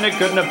the defendant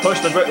couldn't have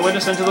pushed the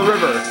witness into the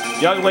river.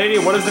 Young lady,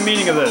 what is the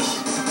meaning of this?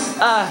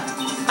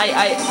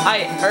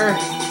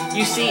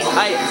 You see,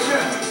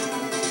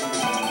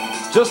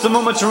 Just a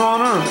moment, Your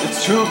Honor.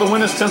 It's true that the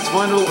witness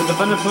testified that the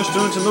defendant pushed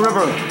her into the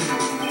river.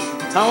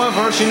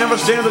 However, she never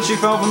stated that she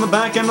fell from the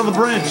back end of the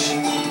bridge.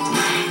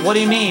 What do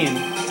you mean?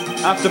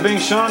 After being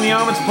shot in the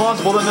arm, it's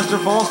plausible that Mr.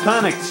 Falls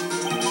panicked.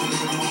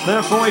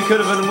 Therefore, he could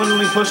have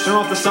unwittingly pushed her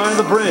off the side of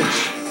the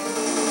bridge.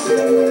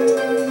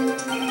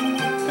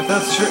 If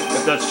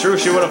that's true,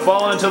 she would have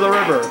fallen into the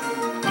river.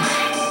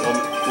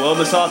 Well,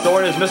 Miss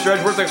Hawthorne, is Mr.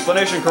 Edgeworth's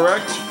explanation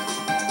correct?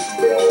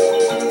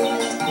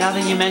 Now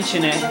that you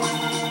mention it,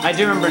 I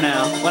do remember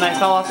now. When I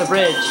fell off the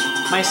bridge,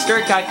 my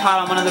skirt got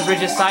caught on one of the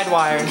bridge's side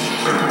wires.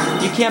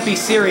 You can't be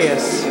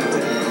serious.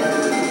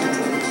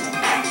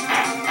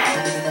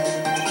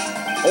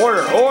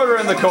 Order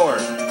in the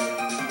court.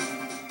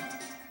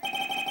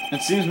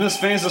 It seems Miss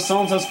Faye's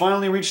assault has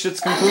finally reached its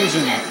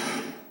conclusion.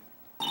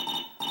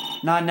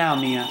 Not now,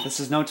 Mia. This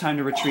is no time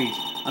to retreat.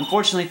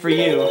 Unfortunately for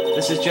you,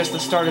 this is just the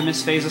start of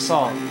Miss Faye's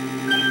assault.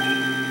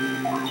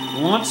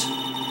 What?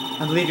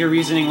 I believe your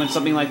reasoning went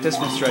something like this,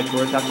 Mr.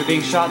 Edgeworth. After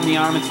being shot in the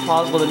arm, it's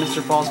plausible that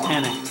Mr. Falls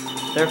panicked.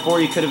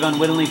 Therefore, you could have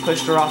unwittingly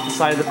pushed her off the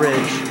side of the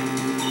bridge.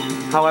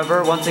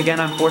 However, once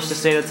again, I'm forced to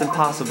say that's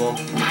impossible.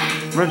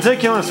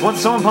 Ridiculous! What's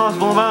so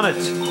impossible about it?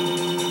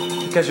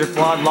 Because your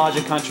flawed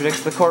logic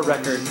contradicts the court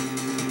record.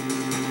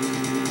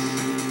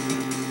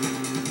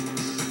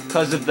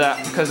 Because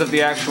of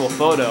the actual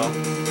photo.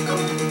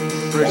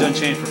 Bridge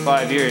unchanged for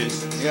 5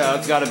 years. Yeah,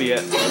 that's gotta be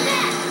it.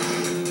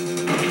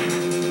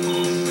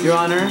 Your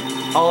Honor,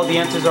 all of the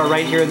answers are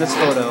right here in this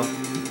photo.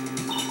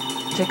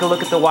 Take a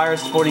look at the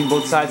wires supporting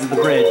both sides of the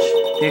bridge.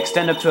 They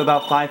extend up to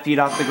about 5 feet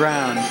off the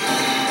ground.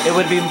 It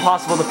would be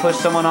impossible to push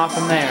someone off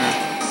from there.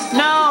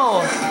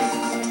 No!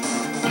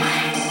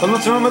 But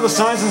let's remember the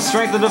size and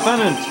strength of the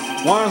defendant.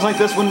 Wires like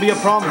this wouldn't be a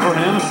problem for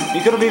him. He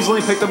could have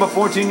easily picked up a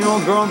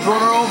 14-year-old girl and thrown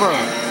her over.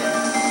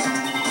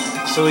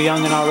 So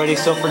young and already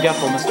so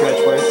forgetful, Mr.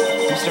 Edgeworth.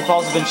 Mr.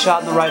 Falls has been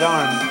shot in the right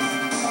arm.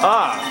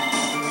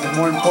 And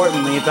more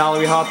importantly,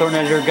 Valerie Hawthorne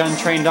had her gun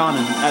trained on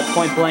him at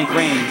point-blank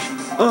range.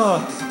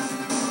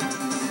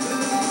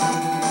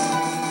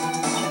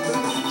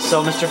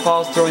 So Mr.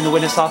 Falls throwing the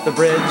witness off the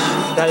bridge,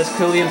 that is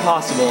clearly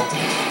impossible.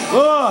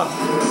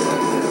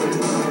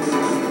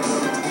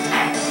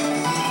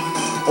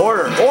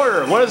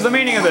 Order! What is the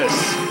meaning of this?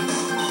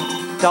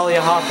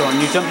 Dahlia Hawthorne,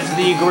 you jumped into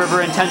the Eagle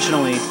River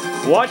intentionally.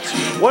 What?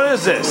 What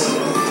is this?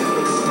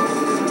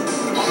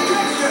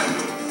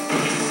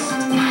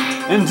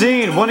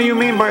 Indeed, what do you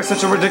mean by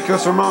such a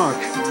ridiculous remark?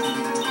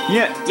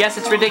 Yeah. Yes,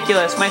 it's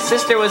ridiculous. My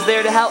sister was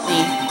there to help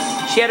me.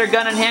 She had her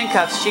gun and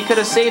handcuffs. She could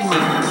have saved me.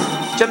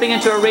 Jumping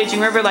into a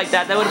raging river like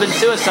that would have been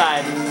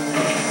suicide.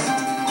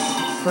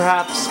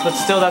 Perhaps, but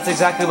still that's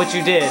exactly what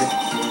you did.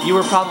 You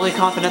were probably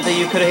confident that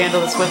you could have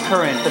handled the swift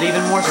current, but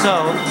even more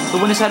so, the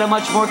witness had a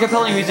much more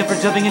compelling reason for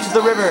jumping into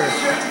the river.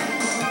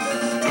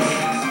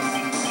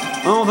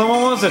 Oh, then what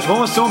was it? What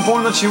was so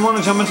important that she wanted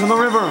to jump into the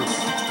river?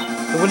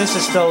 The witness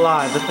is still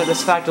alive.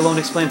 This fact alone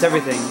explains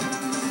everything.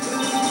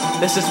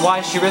 This is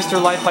why she risked her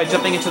life by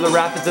jumping into the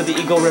rapids of the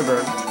Eagle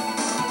River.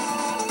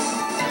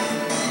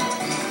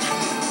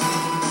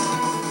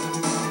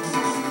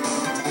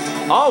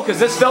 Oh, because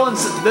this fell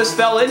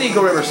in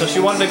Eagle River, so she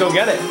wanted to go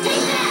get it.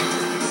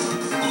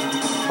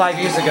 5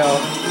 years ago,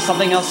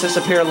 something else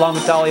disappeared along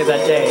with Dahlia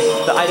that day.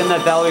 The item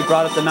that Valerie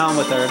brought up the mountain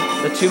with her,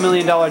 the $2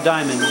 million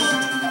diamond.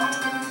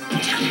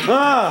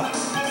 Ah!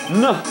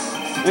 No!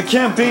 It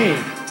can't be!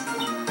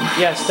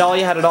 Yes,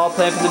 Dahlia had it all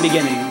planned from the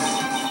beginning.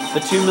 The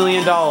 $2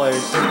 million.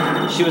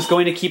 She was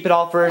going to keep it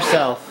all for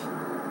herself.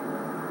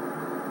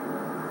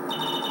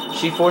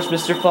 She forced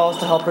Mr. Falls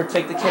to help her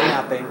take the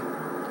kidnapping.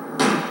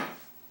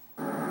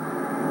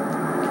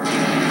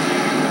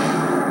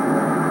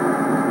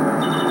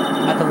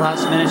 At the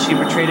last minute, she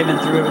betrayed him and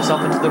threw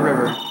herself into the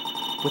river,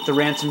 with the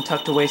ransom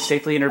tucked away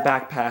safely in her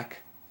backpack.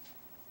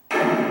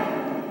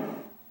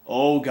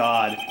 Oh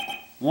God.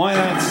 Why,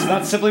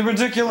 that's simply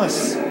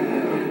ridiculous.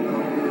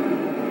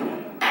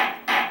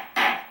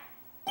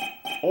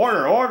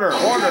 Order, order,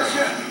 order.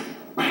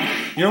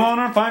 Your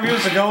Honor, 5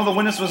 years ago, the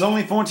witness was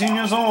only 14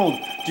 years old.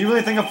 Do you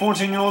really think a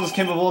 14-year-old is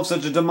capable of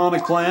such a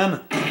demonic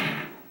plan?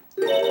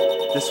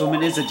 This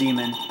woman is a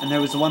demon, and there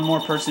was one more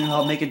person who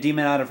helped make a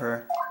demon out of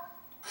her.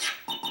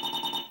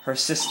 Her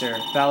sister,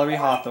 Valerie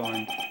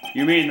Hawthorne.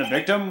 You mean the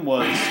victim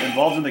was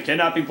involved in the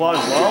kidnapping plot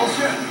as well?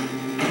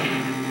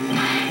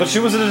 But she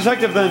was a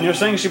detective then. You're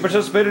saying she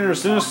participated in her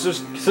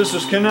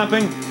sister's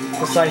kidnapping?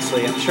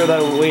 Precisely. I'm sure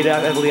that weighed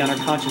out heavily on her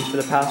conscience for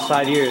the past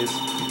 5 years.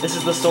 This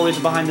is the stories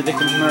behind the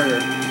victim's murder.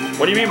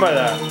 What do you mean by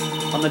that?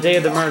 On the day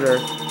of the murder,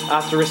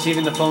 after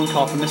receiving the phone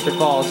call from Mr.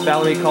 Falls,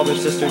 Valerie called her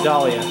sister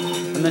Dahlia,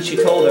 and then she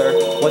told her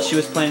what she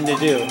was planning to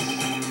do.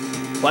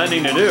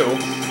 Planning to do?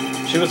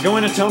 She was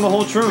going to tell the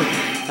whole truth,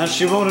 as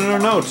she wrote in her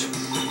note.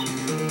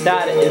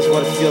 That is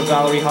what sealed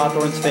Valerie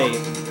Hawthorne's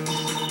fate.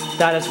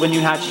 That is when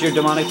you hatched your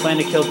demonic plan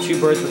to kill 2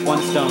 birds with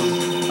 1 stone.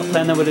 A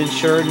plan that would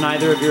ensure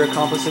neither of your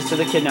accomplices to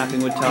the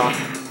kidnapping would talk.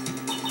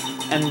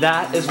 And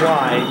that is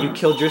why you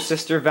killed your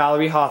sister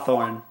Valerie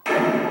Hawthorne.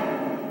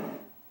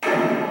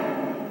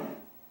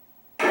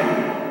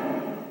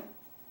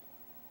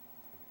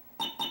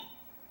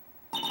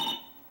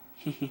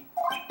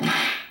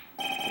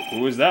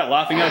 Who is that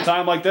laughing at a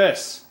time like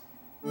this?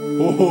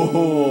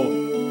 Oh.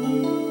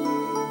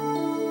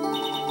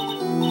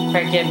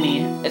 Forgive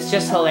me. It's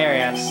just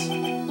hilarious.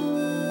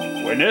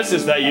 Witness,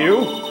 is that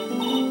you?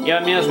 You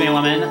amuse me,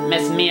 woman.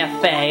 Miss Mia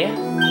Fey.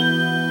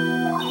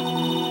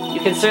 You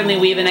can certainly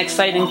weave an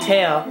exciting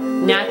tale.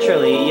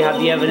 Naturally, you have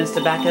the evidence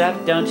to back it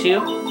up, don't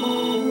you?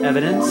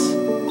 Evidence?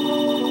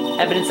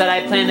 Evidence that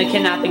I planned the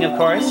kidnapping, of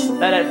course.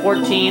 That at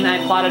 14,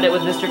 I plotted it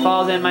with Mr.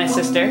 Falls and my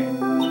sister.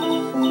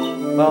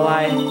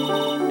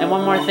 And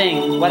one more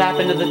thing. What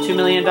happened to the $2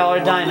 million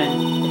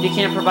diamond? If you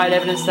can't provide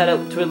evidence to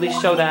at least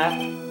show that.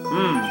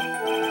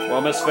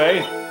 Well, Miss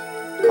Fey?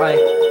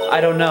 I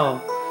don't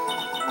know.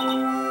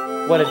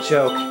 What a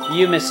joke.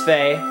 You, Miss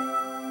Fey.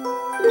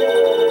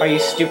 Are you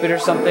stupid or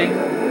something?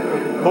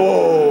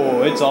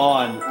 Oh, it's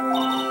on.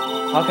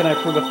 How can I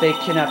prove a fake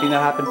kidnapping that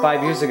happened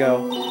 5 years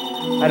ago?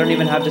 I don't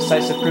even have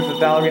decisive proof of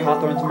Valerie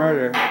Hawthorne's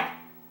murder.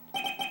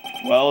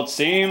 Well, it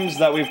seems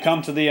that we've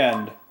come to the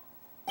end.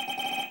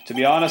 To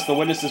be honest, the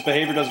witness's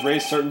behavior does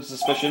raise certain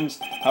suspicions.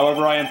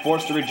 However, I am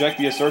forced to reject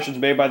the assertions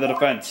made by the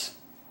defense.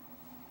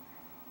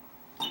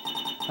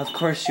 Of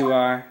course you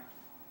are.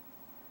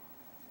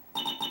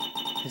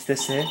 Is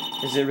this it?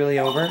 Is it really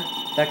over?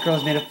 That girl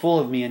has made a fool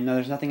of me and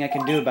there's nothing I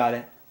can do about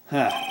it.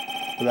 Huh.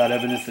 Without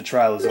evidence, the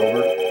trial is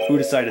over. Who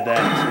decided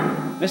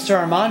that? Mr.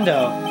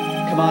 Armando!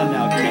 Come on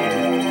now,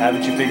 kitten.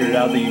 Haven't you figured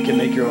out that you can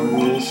make your own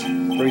rules?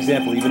 For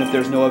example, even if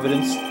there's no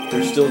evidence,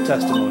 there's still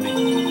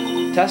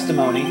testimony.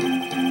 Testimony?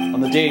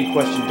 On the day in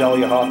question,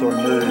 Dahlia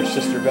Hawthorne murdered her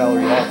sister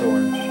Valerie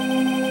Hawthorne.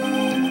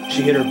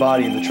 She hid her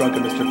body in the trunk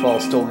of Mr.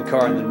 Falls' stolen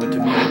car and then went to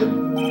meet with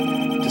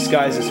him,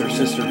 disguised as her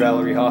sister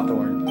Valerie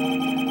Hawthorne.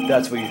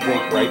 That's what you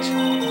think, right?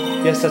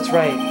 Yes, that's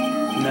right.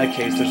 In that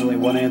case, there's only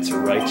one answer,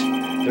 right?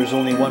 There's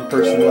only one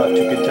person left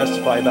who can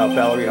testify about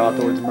Valerie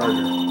Hawthorne's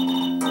murder.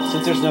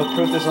 Since there's no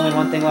proof, there's only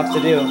one thing left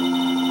to do.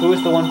 Who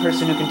is the one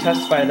person who can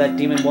testify to that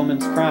demon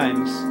woman's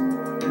crimes?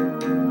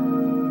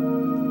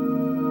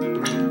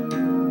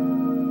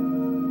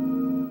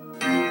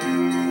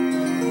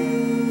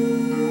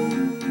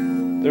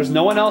 There's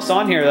no one else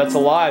on here that's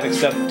alive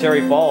except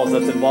Terry Falls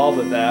that's involved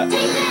with that.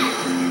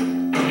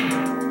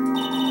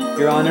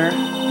 Your Honor,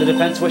 the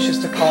defense wishes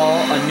to call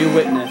a new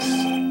witness.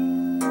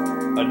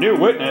 A new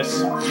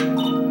witness?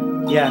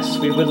 Yes,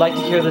 we would like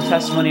to hear the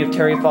testimony of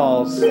Terry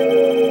Falls.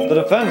 The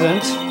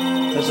defendant?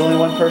 There's only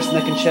one person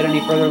that can shed any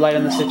further light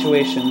on the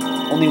situation.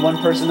 Only one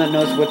person that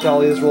knows what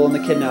Dahlia's role in the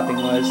kidnapping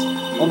was.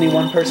 Only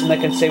one person that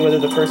can say whether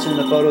the person in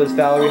the photo is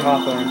Valerie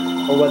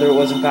Hawthorne, or whether it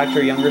was in fact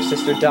her younger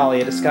sister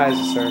Dahlia disguised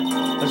as her.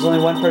 There's only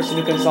one person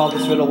who can solve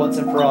this riddle once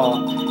and for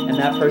all, and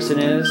that person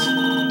is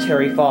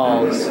Terry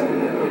Falls.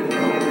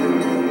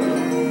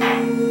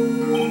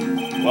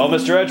 Well,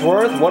 Mr.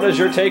 Edgeworth, what is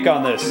your take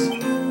on this?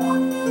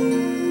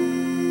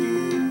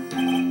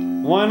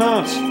 Why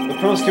not? The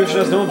prosecution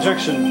has no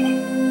objection.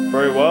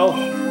 Very well.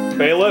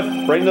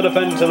 Bailiff, bring the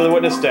defendant to the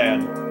witness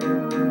stand.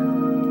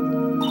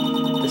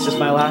 This is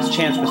my last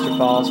chance, Mr.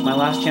 Falls. My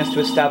last chance to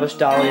establish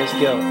Dahlia's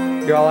guilt.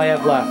 You're all I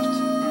have left.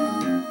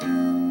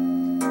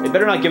 They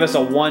better not give us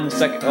a one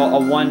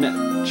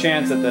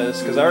chance at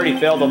this, because I already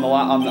failed on the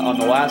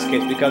last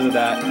case because of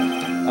that.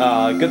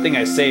 Good thing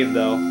I saved,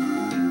 though.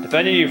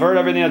 Defendant, you've heard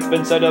everything that's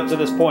been said up to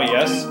this point,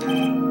 yes?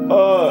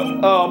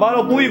 I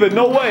don't believe it.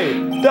 No way.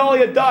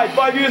 Dahlia died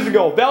 5 years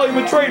ago. Valerie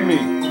betrayed me.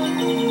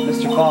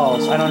 Mr.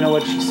 Falls, I don't know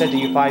what she said to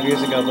you 5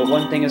 years ago, but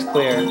one thing is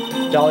clear.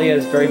 Dahlia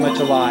is very much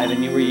alive,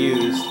 and you were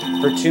used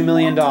for $2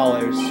 million.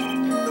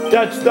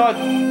 That's not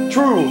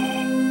true.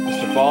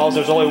 Mr. Falls,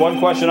 there's only one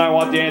question I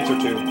want the answer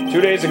to.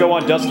 2 days ago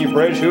on Dusky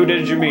Bridge, who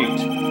did you meet?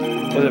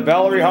 Was it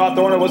Valerie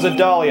Hawthorne or was it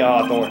Dahlia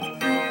Hawthorne?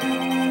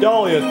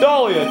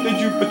 Dahlia, did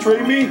you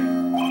betray me?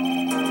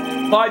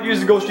 5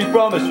 years ago, she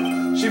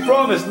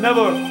promised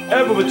never,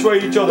 ever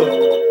betray each other.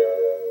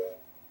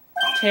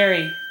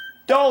 Terry.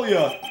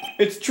 Dahlia,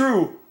 it's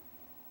true.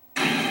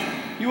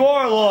 You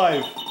are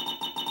alive.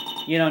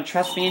 You don't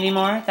trust me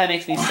anymore? That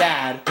makes me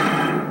sad.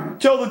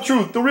 Tell the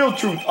truth, the real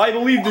truth. I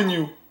believed in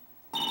you.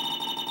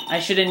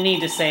 I shouldn't need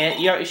to say it.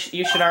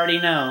 You should already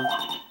know.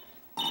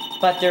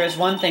 But there is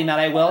one thing that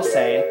I will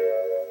say.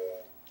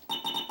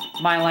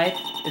 My life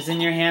is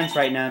in your hands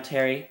right now,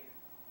 Terry.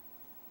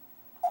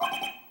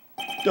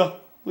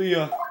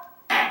 Dahlia.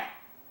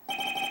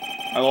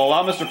 I will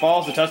allow Mr.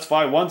 Falls to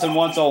testify once and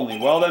once only.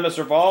 Well then,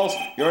 Mr. Falls,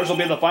 yours will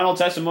be the final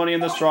testimony in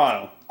this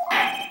trial.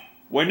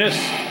 Witness?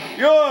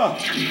 Yeah!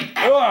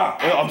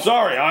 I'm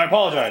sorry, I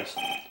apologize.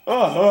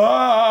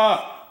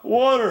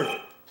 Water!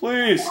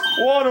 Please,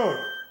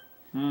 water!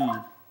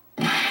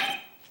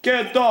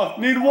 Can't talk,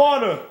 need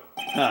water!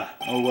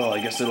 Oh well, I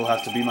guess it'll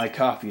have to be my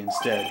coffee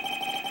instead.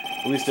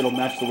 At least it'll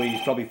match the way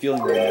he's probably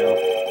feeling right now.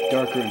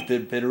 Darker and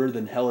bitterer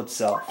than hell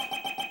itself.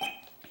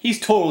 He's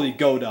totally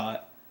Godot.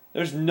 I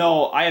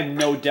have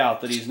no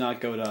doubt that he's not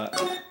Godot.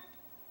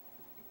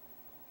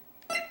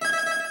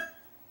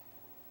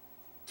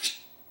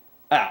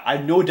 I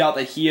have no doubt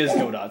that he is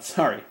Godot,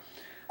 sorry.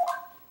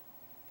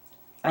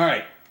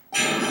 Alright.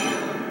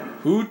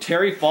 Who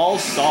Terry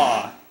Falls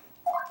saw?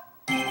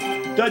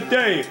 That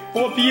day,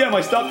 4 p.m.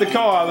 I stopped the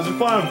car. I was in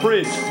front of a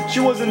bridge. She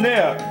wasn't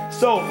there,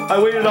 so I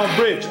waited on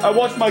bridge. I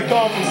watched my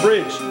car from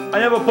bridge.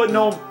 I put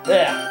no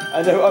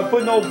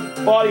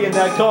body in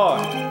that car.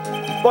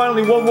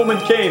 Finally, one woman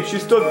came. She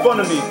stood in front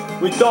of me.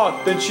 We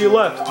talked, then she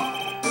left.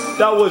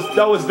 That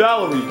was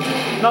Valerie,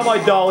 not my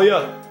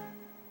Dahlia.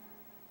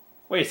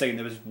 Wait a second,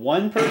 there was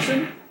one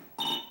person?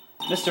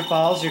 Mr.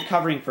 Falls, you're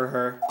covering for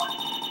her.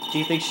 Do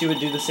you think she would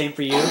do the same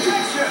for you?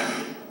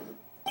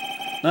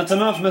 That's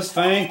enough, Miss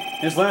Fay.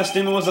 His last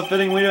statement was a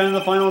fitting way to end the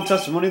final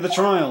testimony of the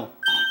trial.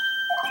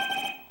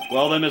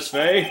 Well then, Miss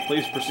Fay,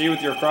 please proceed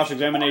with your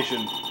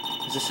cross-examination.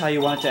 Is this how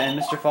you want it to end,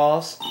 Mr.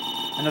 Falls?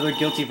 Another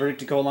guilty verdict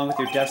to go along with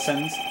your death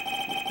sentence?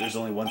 There's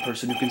only one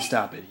person who can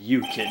stop it.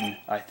 You, kitten,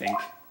 I think.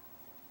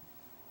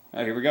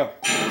 Alright, here we go.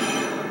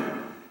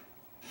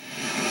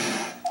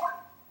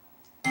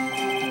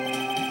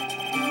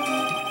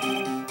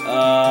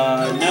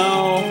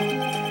 No.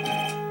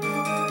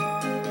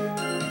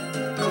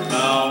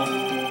 No.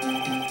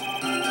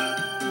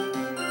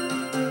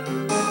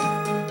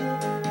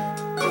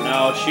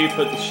 No,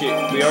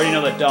 we already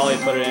know that Dahlia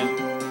put it in.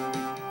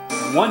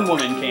 One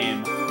woman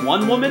came.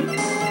 One woman?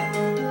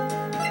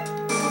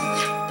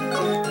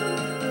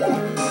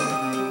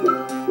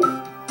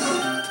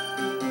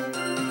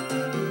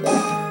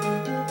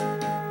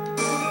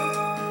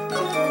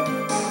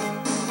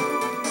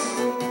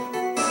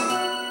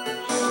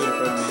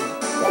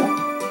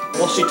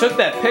 Well, she took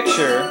that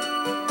picture,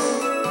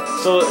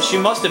 so she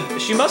must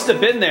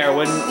have been there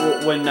when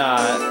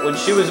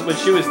she was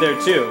there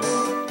too.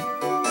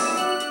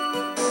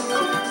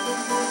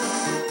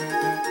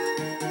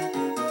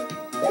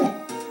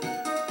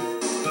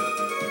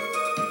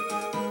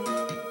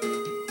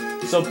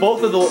 So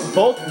both of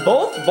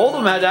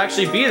them had to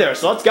actually be there.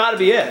 So that's got to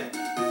be it.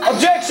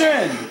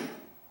 Objection!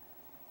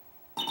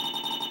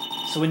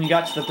 So when you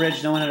got to the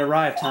bridge, no one had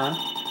arrived, huh?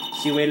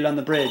 So you waited on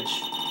the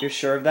bridge. You're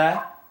sure of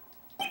that?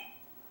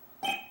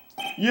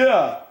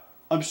 Yeah,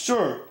 I'm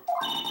sure.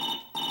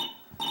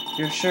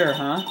 You're sure,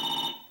 huh?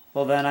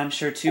 Well then, I'm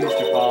sure too,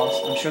 Mr.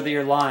 Falls. I'm sure that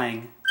you're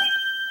lying.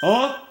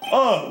 Huh?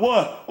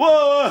 What?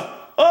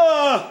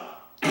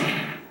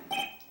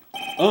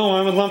 Oh,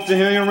 I would love to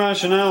hear your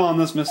rationale on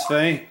this, Miss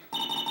Fay.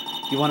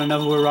 You want to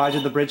know who arrived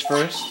at the bridge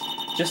first?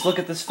 Just look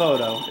at this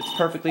photo. It's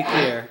perfectly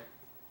clear.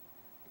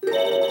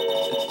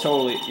 It's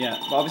totally, yeah.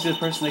 Obviously the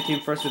person that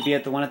came first would be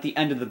at the one at the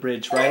end of the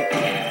bridge, right?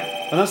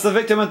 And that's the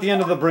victim at the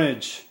end of the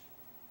bridge.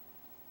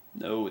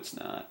 No, it's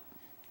not.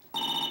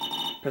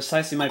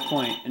 Precisely my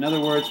point. In other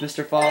words,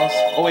 Mr. Falls...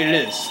 Oh, wait, it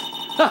is.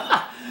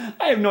 I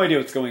have no idea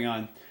what's going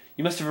on.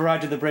 You must have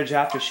arrived at the bridge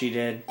after she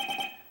did.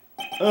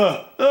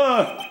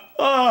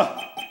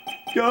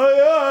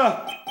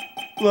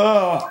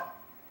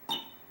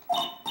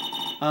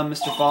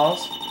 Mr.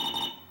 Falls?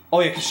 Oh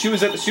yeah, because she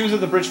was at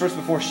the bridge first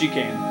before she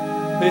came.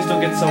 Please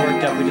don't get so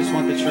worked up. We just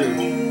want the truth.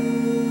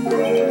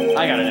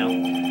 I gotta know.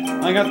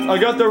 I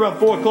got there around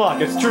 4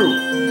 o'clock. It's true.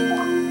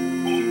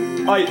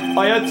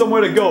 I had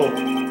somewhere to go.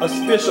 A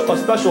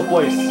special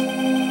place.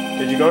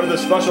 Did you go to the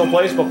special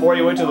place before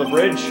you went to the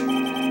bridge?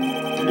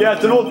 Yeah,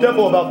 it's an old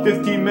temple about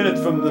 15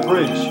 minutes from the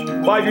bridge.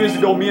 5 years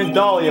ago, me and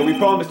Dahlia, we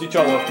promised each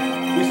other.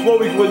 We swore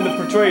we wouldn't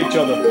betray each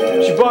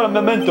other. She brought a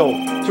memento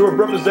to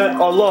represent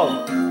our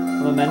love. A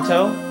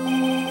memento?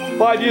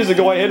 5 years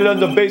ago, I hid it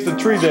under the base of the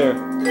tree there.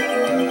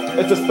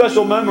 It's a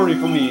special memory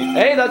for me.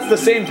 Hey, that's the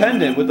same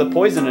pendant with the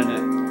poison in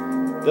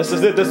it. This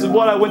is it. This is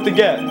what I went to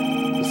get.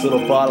 This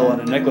little bottle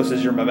and a necklace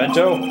is your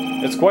memento?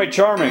 It's quite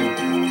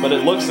charming, but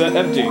it looks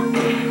empty.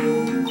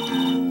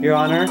 Your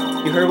Honor,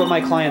 you heard what my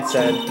client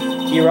said.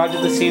 He arrived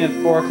at the scene at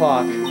 4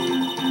 o'clock,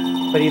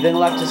 but he then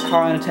left his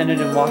car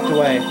unattended and walked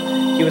away.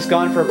 He was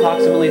gone for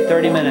approximately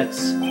 30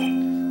 minutes.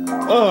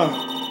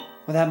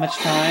 With that much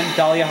time,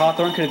 Dahlia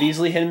Hawthorne could have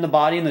easily hidden the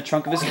body in the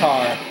trunk of his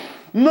car.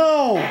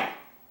 No!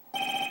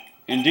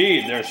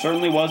 Indeed, there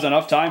certainly was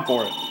enough time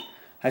for it.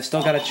 I've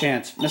still got a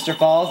chance. Mr.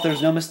 Falls,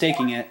 there's no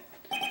mistaking it.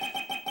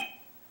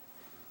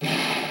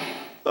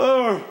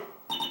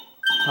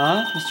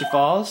 Huh, Mr.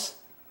 Falls?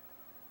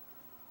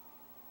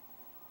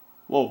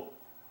 Whoa.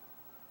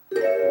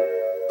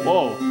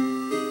 Whoa.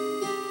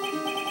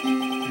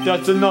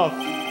 That's enough.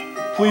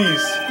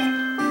 Please.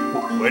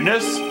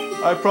 Witness?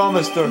 I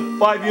promised her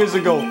 5 years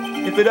ago,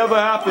 if it ever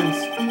happens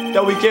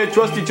that we can't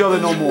trust each other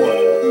no more,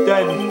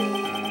 then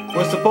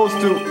we're supposed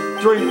to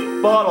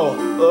drink bottle.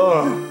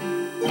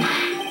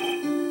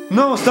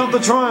 No, stop the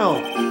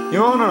trial.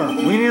 Your Honor,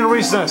 we need a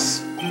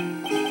recess.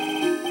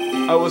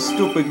 I was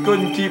stupid,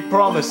 couldn't keep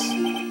promise,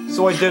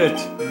 so I did it.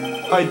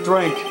 I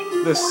drank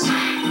this.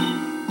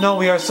 No,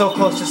 we are so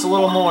close, just a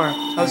little more.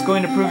 I was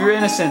going to prove your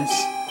innocence.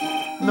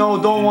 No,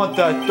 don't want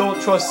that.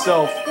 Don't trust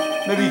self.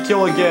 Maybe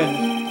kill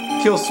again.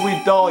 Kill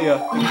sweet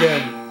Dahlia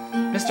again.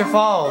 Mr.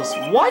 Falls,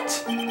 what?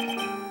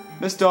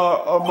 Mr.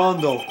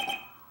 Armando,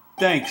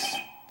 thanks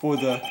for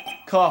the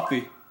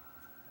coffee.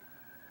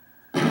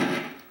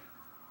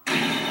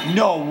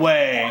 No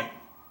way!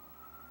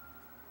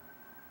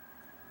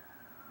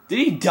 Did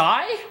he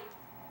die?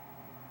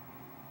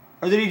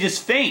 Or did he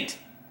just faint?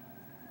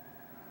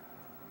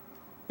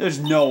 There's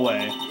no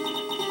way.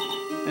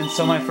 And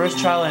so my first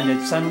trial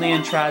ended, suddenly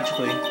and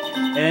tragically.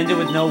 It ended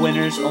with no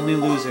winners, only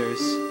losers.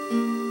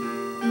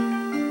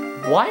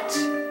 What?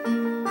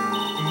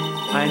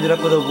 I ended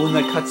up with a wound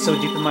that cut so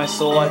deep in my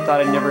soul I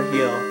thought I'd never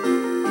heal.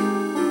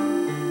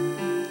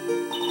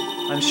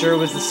 I'm sure it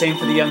was the same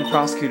for the young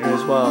prosecutor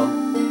as well.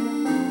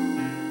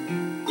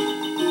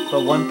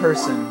 But one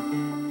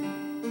person,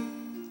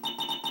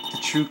 the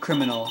true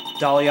criminal,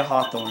 Dahlia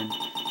Hawthorne,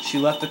 she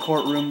left the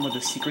courtroom with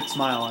a secret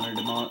smile on her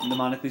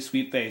demonically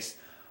sweet face.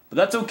 But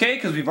that's okay,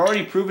 because we've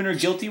already proven her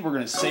guilty. We're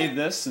going to save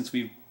this since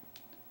I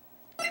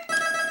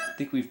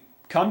think we've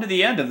come to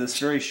the end of this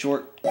very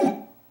short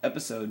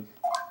episode.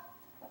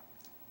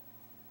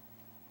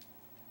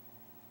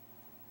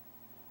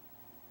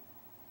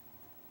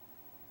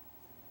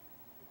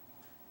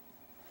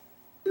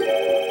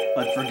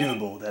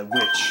 Unforgivable, that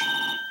witch.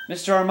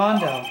 Mr.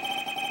 Armando.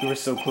 You were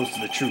so close to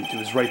the truth. It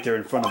was right there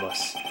in front of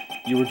us.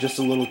 You were just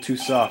a little too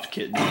soft,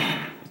 kitten.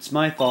 It's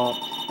my fault.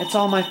 It's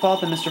all my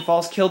fault that Mr.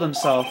 Falls killed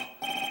himself.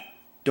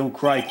 Don't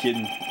cry,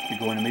 kitten. You're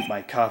going to make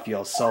my coffee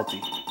all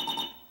salty.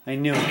 I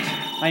knew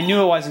it. I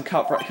knew it wasn't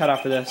cut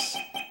out for this.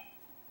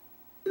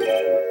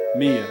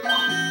 Mia.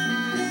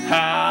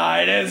 Ah,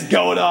 it is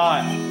going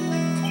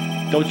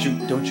on! Don't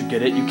you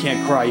get it? You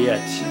can't cry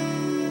yet.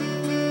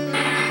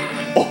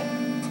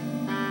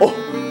 Oh,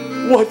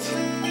 what?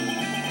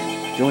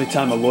 The only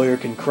time a lawyer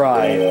can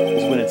cry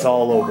is when it's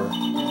all over.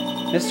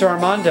 Mr.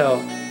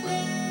 Armando.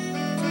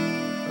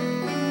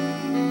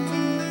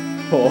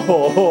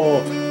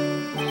 Oh.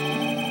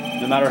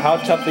 No matter how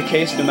tough the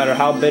case, no matter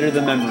how bitter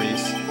the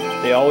memories,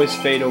 they always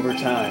fade over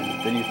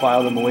time. Then you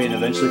file them away and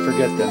eventually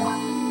forget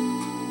them.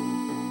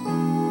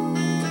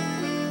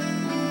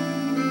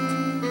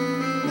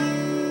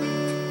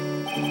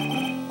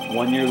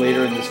 1 year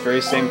later in this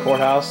very same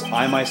courthouse,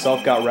 I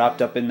myself got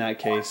wrapped up in that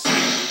case.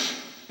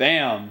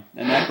 Bam!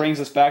 And that brings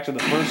us back to the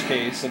first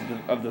case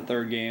of the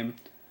third game.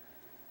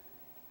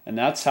 And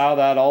that's how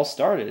that all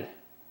started.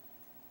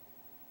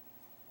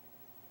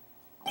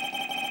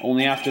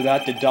 Only after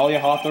that did Dahlia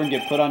Hawthorne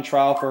get put on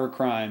trial for her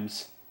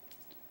crimes.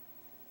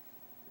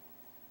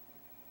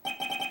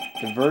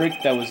 The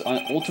verdict that was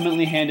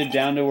ultimately handed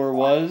down to her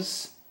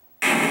was...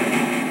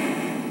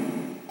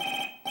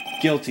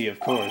 guilty, of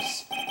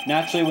course.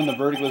 Naturally, when the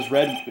verdict was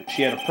read,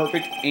 she had a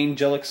perfect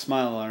angelic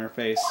smile on her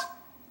face.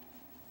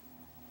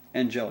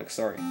 Angelic,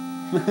 sorry.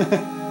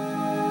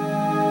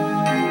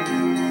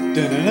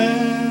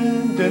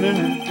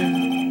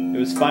 It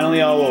was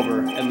finally all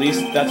over. At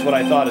least that's what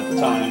I thought at the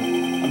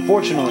time.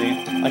 Unfortunately,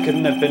 I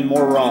couldn't have been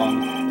more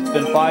wrong. It's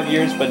been 5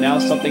 years, but now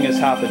something has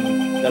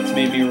happened that's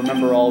made me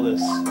remember all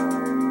this.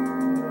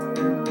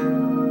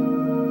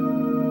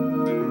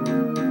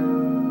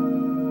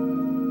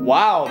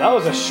 Wow, that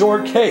was a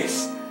short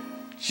case.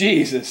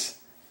 Jesus.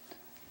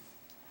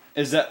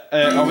 Is that,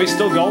 are we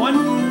still going?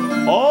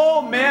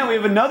 Oh man, we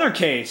have another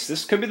case.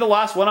 This could be the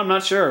last one, I'm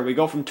not sure. We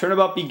go from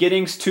Turnabout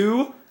Beginnings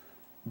to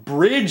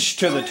Bridge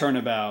to the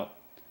Turnabout.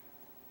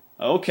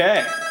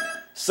 Okay.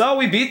 So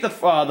we beat the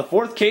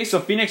fourth case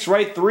of Phoenix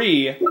Wright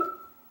 3.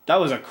 That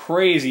was a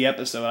crazy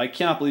episode. I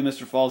cannot believe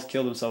Mr. Falls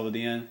killed himself at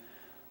the end.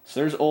 So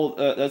there's old,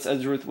 that's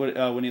Edgeworth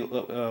what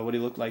he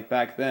looked like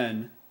back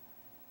then.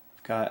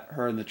 Got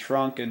her in the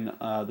trunk and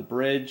the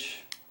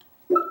bridge.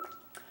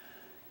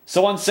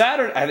 So on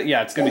Saturday,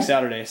 yeah, it's going to be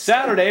Saturday.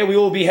 Saturday, we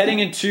will be heading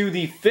into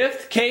the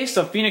 5th case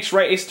of Phoenix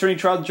Wright Ace Attorney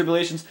Trials and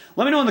Tribulations.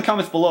 Let me know in the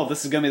comments below if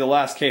this is going to be the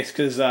last case,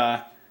 because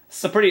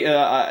it's a pretty.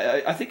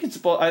 I think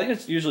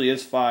it usually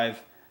is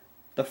 5.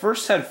 The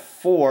first had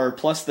 4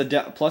 plus the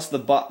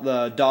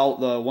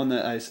one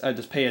that I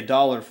just pay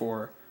 $1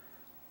 for.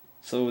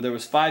 So there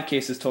was 5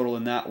 cases total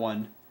in that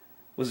one.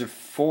 Was there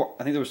 4?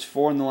 I think there was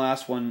 4 in the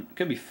last one.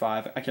 Could be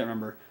 5. I can't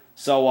remember.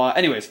 So,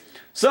 anyways.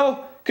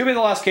 So, could be the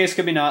last case,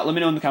 could be not. Let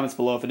me know in the comments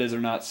below if it is or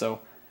not, so,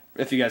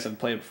 if you guys haven't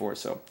played it before,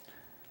 so.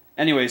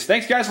 Anyways,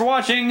 thanks guys for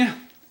watching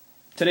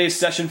today's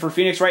session for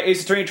Phoenix Wright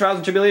Ace Attorney Trials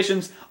and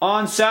Tribulations.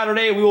 On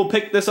Saturday, we will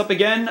pick this up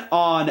again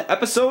on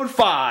episode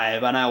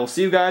 5, and I will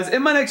see you guys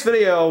in my next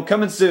video,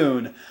 coming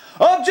soon.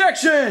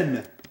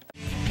 Objection!